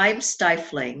that if I'm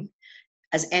stifling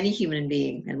as any human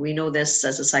being, and we know this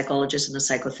as a psychologist and a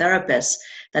psychotherapist,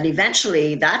 that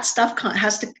eventually that stuff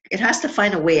has to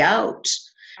find a way out,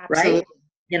 Absolutely. Right?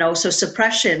 So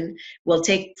suppression will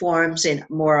take forms in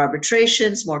more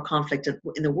arbitrations, more conflict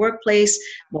in the workplace,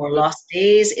 more lost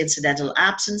days, incidental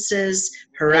absences,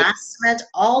 harassment,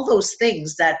 all those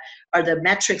things that are the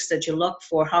metrics that you look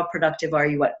for. How productive are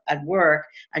you at work?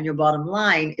 And your bottom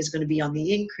line is going to be on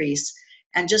the increase.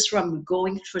 And just from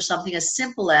going for something as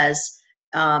simple as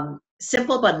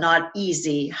simple but not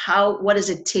easy, what does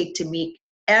it take to make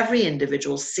every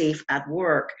individual safe at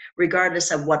work,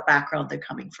 regardless of what background they're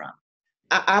coming from?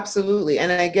 Absolutely. And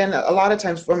again, a lot of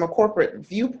times from a corporate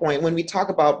viewpoint, when we talk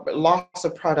about loss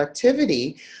of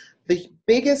productivity, the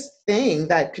biggest thing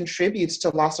that contributes to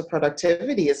loss of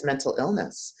productivity is mental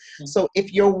illness. Mm-hmm. So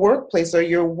if your workplace or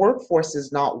your workforce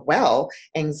is not well,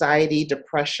 anxiety,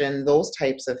 depression, those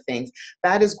types of things,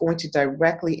 that is going to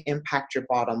directly impact your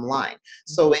bottom line.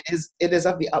 Mm-hmm. So it is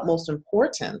of the utmost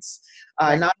importance,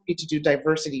 not only to do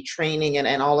diversity training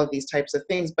and all of these types of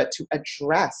things, but to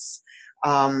address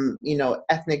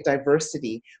ethnic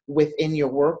diversity within your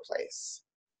workplace.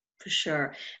 For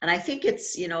sure. And I think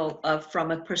it's,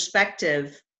 from a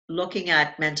perspective looking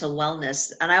at mental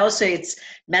wellness, and I always say it's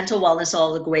mental wellness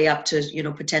all the way up to,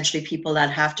 potentially people that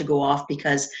have to go off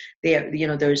because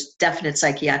there's definite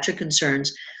psychiatric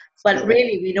concerns. But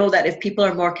really, we know that if people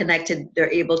are more connected,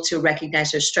 they're able to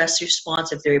recognize their stress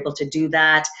response. If they're able to do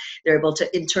that, they're able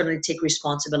to internally take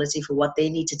responsibility for what they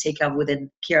need to take care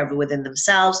of within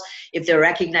themselves. If they're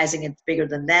recognizing it's bigger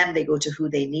than them, they go to who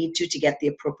they need to get the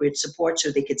appropriate support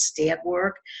so they could stay at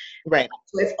work. Right.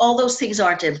 So if all those things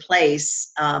aren't in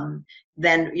place,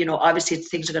 then, obviously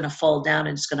things are going to fall down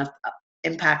and it's going to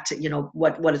impact,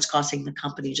 what it's costing the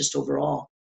company just overall.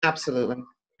 Absolutely.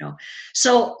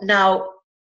 So now,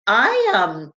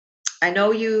 I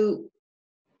know you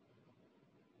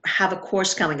have a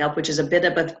course coming up, which is a bit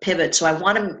of a pivot. So I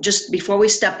want to just, before we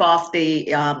step off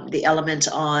the element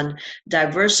on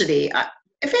diversity,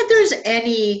 if there's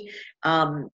any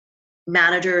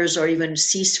managers or even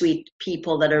C-suite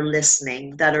people that are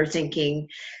listening that are thinking,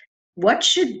 how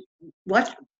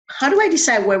do I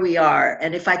decide where we are?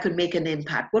 And if I could make an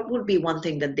impact, what would be one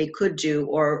thing that they could do,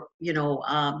 or,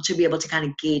 to be able to kind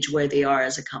of gauge where they are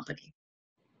as a company?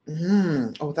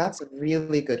 Oh, that's a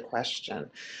really good question.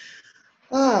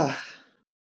 I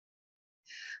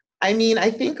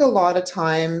think a lot of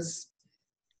times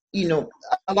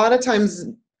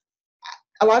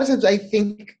I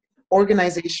think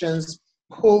organizations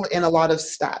pull in a lot of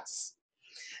stats.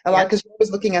 Because you're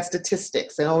always looking at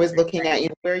statistics and always looking at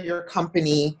where your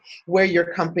company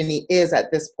is at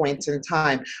this point in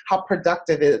time, how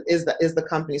productive is the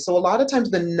company. So a lot of times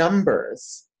the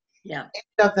numbers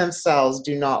of themselves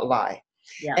do not lie.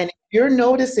 Yeah. And if you're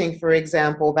noticing, for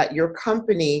example, that your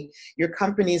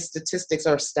company's statistics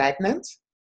are stagnant,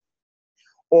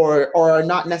 or are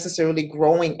not necessarily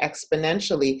growing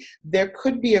exponentially, there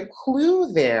could be a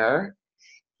clue there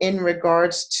in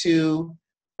regards to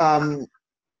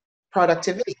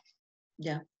productivity.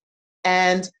 Yeah.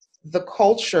 And the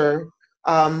culture,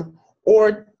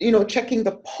 or checking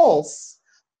the pulse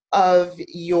of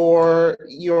your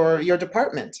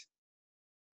department.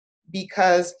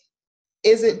 Because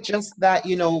is it just that,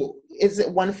 is it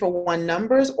one for one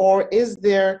numbers, or is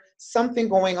there something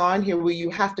going on here where you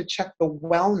have to check the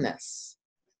wellness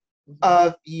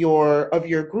of your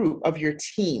group, of your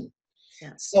team?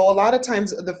 Yeah. So a lot of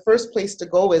times the first place to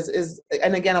go is,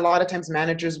 and again, a lot of times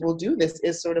managers will do this,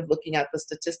 is sort of looking at the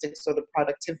statistics or the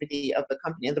productivity of the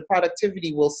company, and the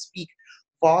productivity will speak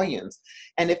volumes.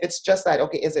 And if it's just that,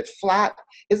 okay, is it flat?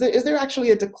 Is there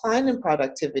actually a decline in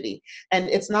productivity? And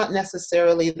it's not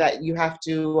necessarily that you have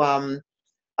to,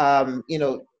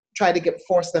 try to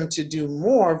force them to do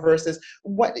more, versus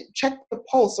check the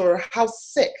pulse, or how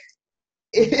sick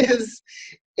is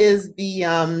the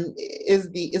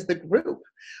group.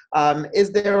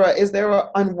 Is there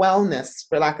a unwellness,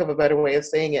 for lack of a better way of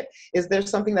saying it? Is there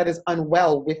something that is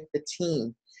unwell with the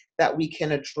team that we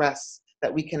can address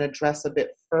a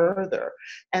bit further?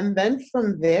 And then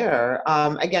from there,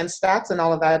 again, stats and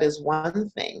all of that is one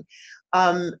thing.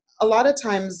 A lot of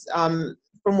times,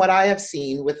 from what I have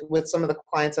seen with some of the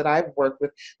clients that I've worked with,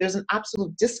 there's an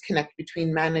absolute disconnect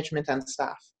between management and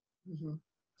staff. Mm-hmm.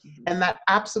 Mm-hmm. And that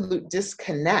absolute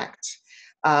disconnect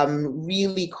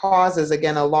really causes,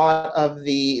 again, a lot of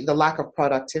the lack of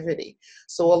productivity.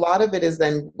 So a lot of it is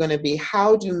then going to be,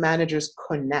 how do managers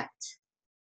connect?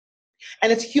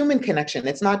 And it's human connection.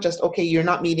 It's not just, okay, you're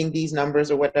not meeting these numbers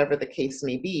or whatever the case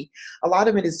may be. A lot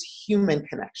of it is human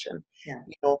connection. Yeah.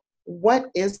 What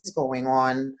is going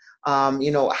on?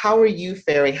 How are you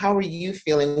faring? How are you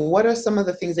feeling? What are some of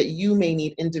the things that you may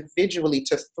need individually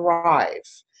to thrive?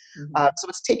 Mm-hmm. So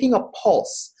it's taking a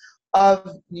pulse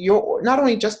of not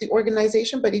only just the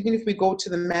organization, but even if we go to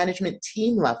the management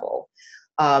team level,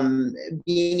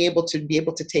 being able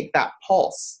to take that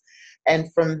pulse,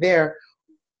 and from there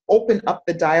open up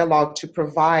the dialogue to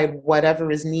provide whatever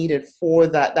is needed for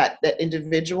that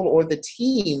individual or the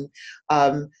team,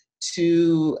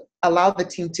 to allow the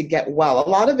team to get well. A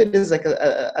lot of it is like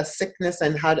a sickness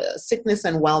and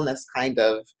wellness kind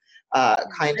of.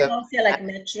 I don't feel like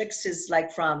metrics is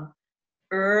like from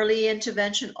early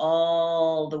intervention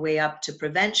all the way up to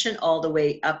prevention, all the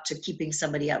way up to keeping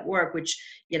somebody at work, which,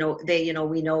 we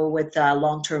know with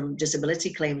long-term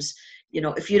disability claims,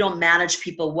 if you don't manage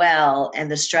people well, and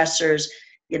the stressors,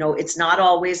 it's not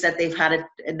always that they've had it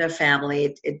in their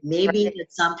family. It may be that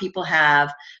some people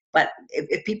have, but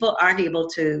if people aren't able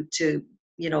to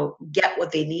get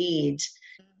what they need,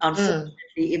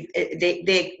 unfortunately,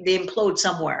 they implode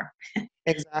somewhere.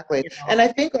 Exactly. And I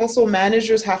think also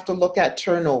managers have to look at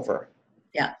turnover.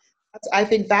 Yeah. I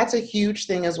think that's a huge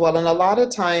thing as well. And a lot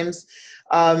of times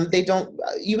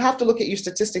you have to look at your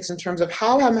statistics in terms of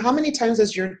how many times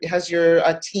has your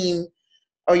team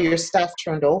or your staff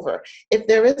turned over. If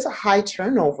there is a high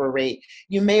turnover rate,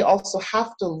 you may also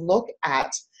have to look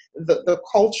at the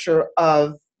culture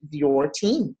of your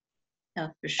team. Yeah,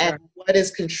 for sure. And what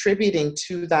is contributing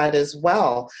to that as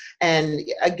well. And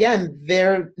again,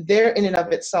 there in and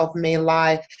of itself may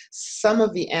lie some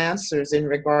of the answers in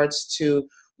regards to,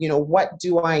 what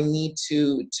do I need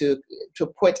to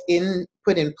put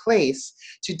in place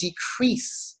to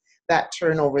decrease that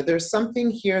turnover. There's something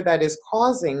here that is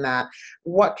causing that.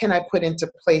 What can I put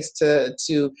into place to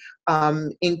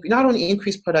not only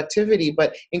increase productivity,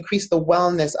 but increase the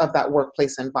wellness of that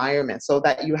workplace environment, so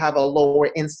that you have a lower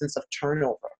instance of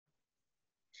turnover?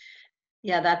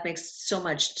 Yeah, that makes so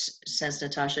much sense,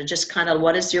 Natasha. Just kind of,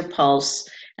 what is your pulse?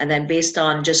 And then based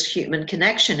on just human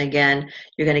connection, again,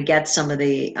 you're going to get some of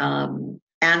the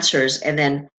answers, and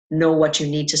then know what you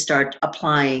need to start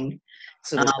applying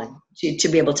to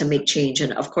be able to make change.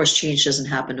 And of course, change doesn't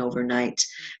happen overnight.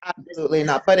 Absolutely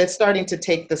not. But it's starting to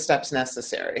take the steps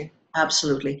necessary.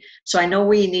 Absolutely. So I know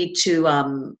we need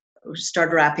to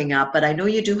start wrapping up, but I know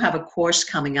you do have a course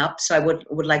coming up. So I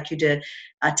would like you to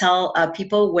tell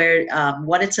people where,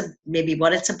 what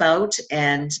it's about,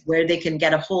 and where they can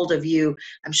get a hold of you.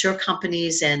 I'm sure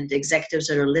companies and executives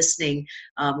that are listening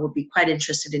would be quite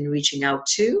interested in reaching out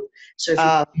too. So if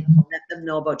you can let them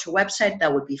know about your website,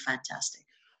 that would be fantastic.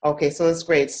 Okay, so that's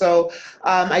great. So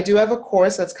I do have a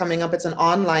course that's coming up. It's an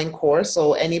online course,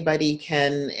 so anybody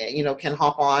can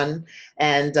hop on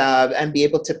and be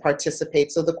able to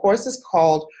participate. So the course is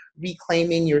called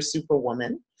Reclaiming Your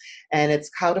Superwoman. and it's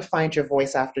how to find your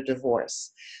voice after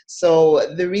divorce.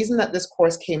 So the reason that this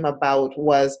course came about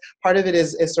was part of it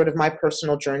is sort of my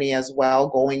personal journey as well,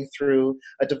 going through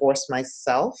a divorce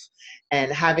myself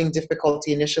and having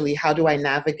difficulty initially. How do I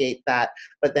navigate that?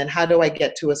 But then how do I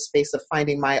get to a space of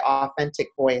finding my authentic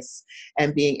voice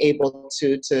and being able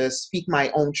to speak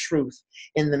my own truth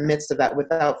in the midst of that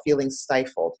without feeling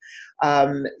stifled?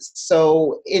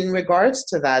 So in regards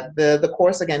to that, the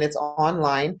course, again, it's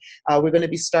online. We're going to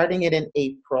be starting it in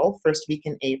April, first week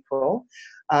in April.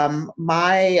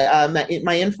 My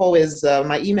info is,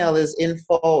 my email is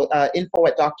info at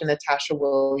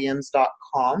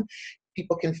drnatashawilliams.com.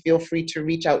 People can feel free to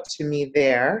reach out to me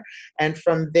there. And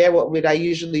from there, what I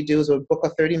usually do is we'll book a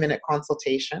 30-minute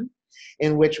consultation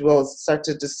in which we'll start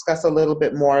to discuss a little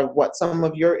bit more of what some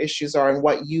of your issues are and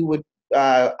what you would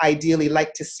ideally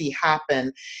like to see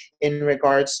happen in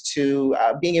regards to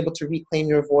being able to reclaim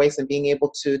your voice and being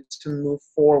able to move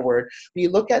forward. We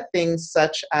look at things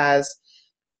such as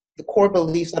the core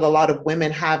beliefs that a lot of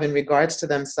women have in regards to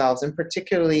themselves, and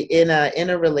particularly in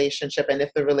a relationship, and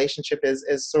if the relationship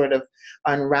is sort of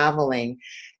unraveling,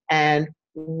 and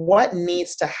what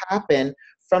needs to happen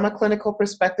from a clinical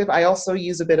perspective. I also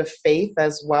use a bit of faith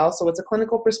as well. So it's a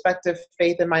clinical perspective,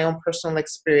 faith, and my own personal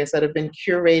experience that have been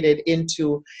curated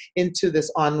into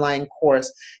this online course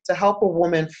to help a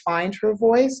woman find her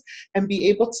voice and be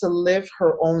able to live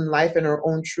her own life and her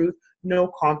own truth. No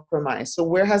compromise. So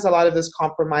where has a lot of this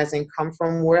compromising come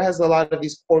from? Where has a lot of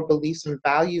these core beliefs and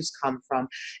values come from?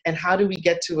 And how do we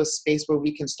get to a space where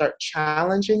we can start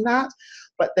challenging that,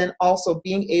 but then also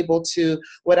being able to,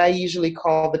 what I usually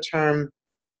call the term,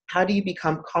 how do you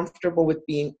become comfortable with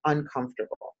being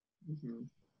uncomfortable? Mm-hmm.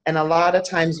 And a lot of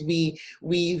times we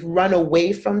run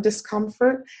away from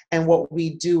discomfort, and what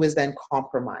we do is then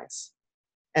compromise.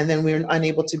 And then we're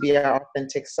unable to be our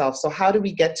authentic self. So how do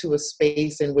we get to a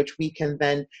space in which we can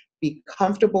then be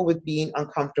comfortable with being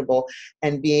uncomfortable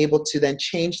and be able to then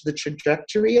change the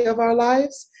trajectory of our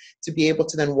lives to be able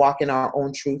to then walk in our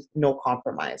own truth, no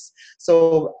compromise?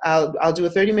 So I'll do a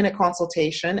 30-minute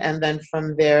consultation, and then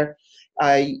from there,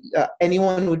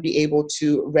 anyone would be able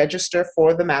to register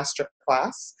for the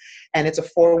masterclass, and it's a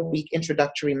 4-week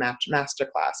introductory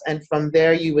masterclass. And from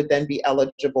there, you would then be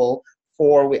eligible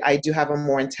I do have a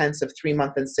more intensive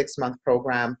 3-month and 6-month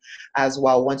program as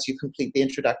well once you complete the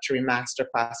introductory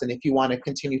masterclass, and if you want to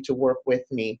continue to work with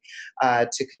me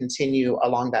to continue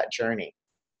along that journey.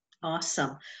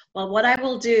 Awesome. Well, what I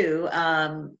will do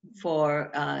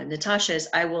for Natasha is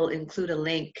I will include a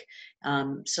link,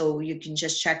 so you can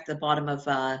just check the bottom of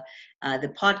the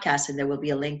podcast, and there will be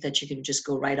a link that you can just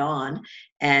go right on.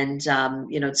 And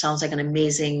it sounds like an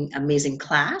amazing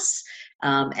class.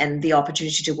 And the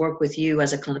opportunity to work with you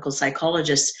as a clinical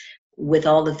psychologist with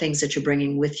all the things that you're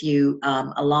bringing with you,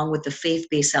 along with the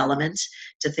faith-based element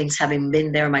to things, having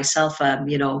been there myself, that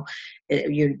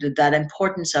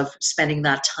importance of spending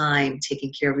that time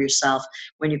taking care of yourself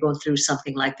when you're going through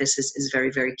something like this is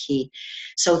very, very key.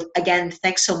 So again,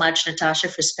 thanks so much, Natasha,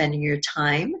 for spending your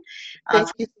time. Thank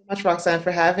you so much, Roxanne,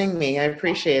 for having me. I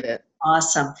appreciate it.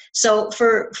 Awesome. So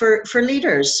for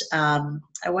leaders,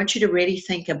 I want you to really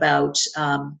think about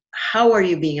how are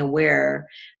you being aware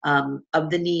of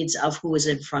the needs of who is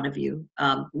in front of you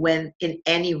when in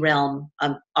any realm.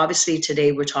 Obviously,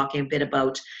 today we're talking a bit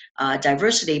about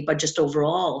diversity, but just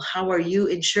overall, how are you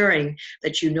ensuring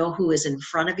that you know who is in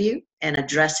front of you and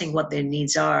addressing what their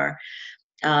needs are?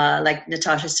 Like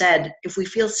Natasha said, if we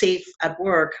feel safe at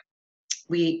work,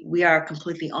 we are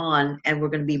completely on, and we're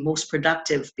going to be most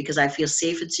productive because I feel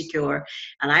safe and secure,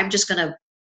 and I'm just going to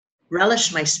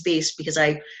relish my space because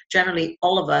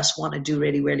all of us want to do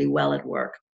really, really well at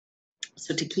work.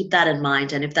 So to keep that in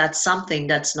mind, and if that's something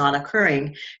that's not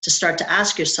occurring, to start to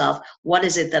ask yourself, what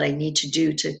is it that I need to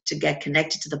do to get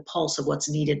connected to the pulse of what's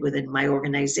needed within my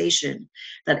organization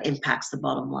that impacts the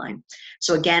bottom line?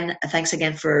 So again, thanks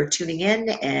again for tuning in,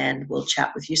 and we'll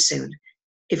chat with you soon.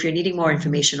 If you're needing more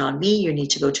information on me, you need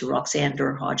to go to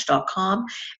roxannedurhodge.com,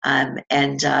 and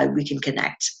we can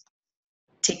connect.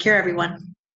 Take care,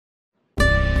 everyone.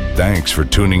 Thanks for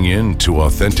tuning in to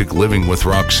Authentic Living with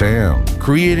Roxanne,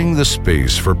 creating the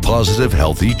space for positive,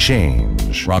 healthy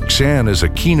change. Roxanne is a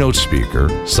keynote speaker,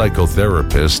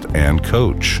 psychotherapist, and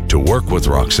coach. To work with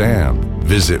Roxanne,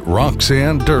 visit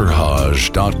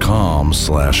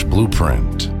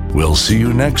roxannedurhodge.com/blueprint. We'll see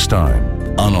you next time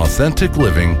on Authentic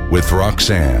Living with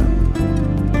Roxanne.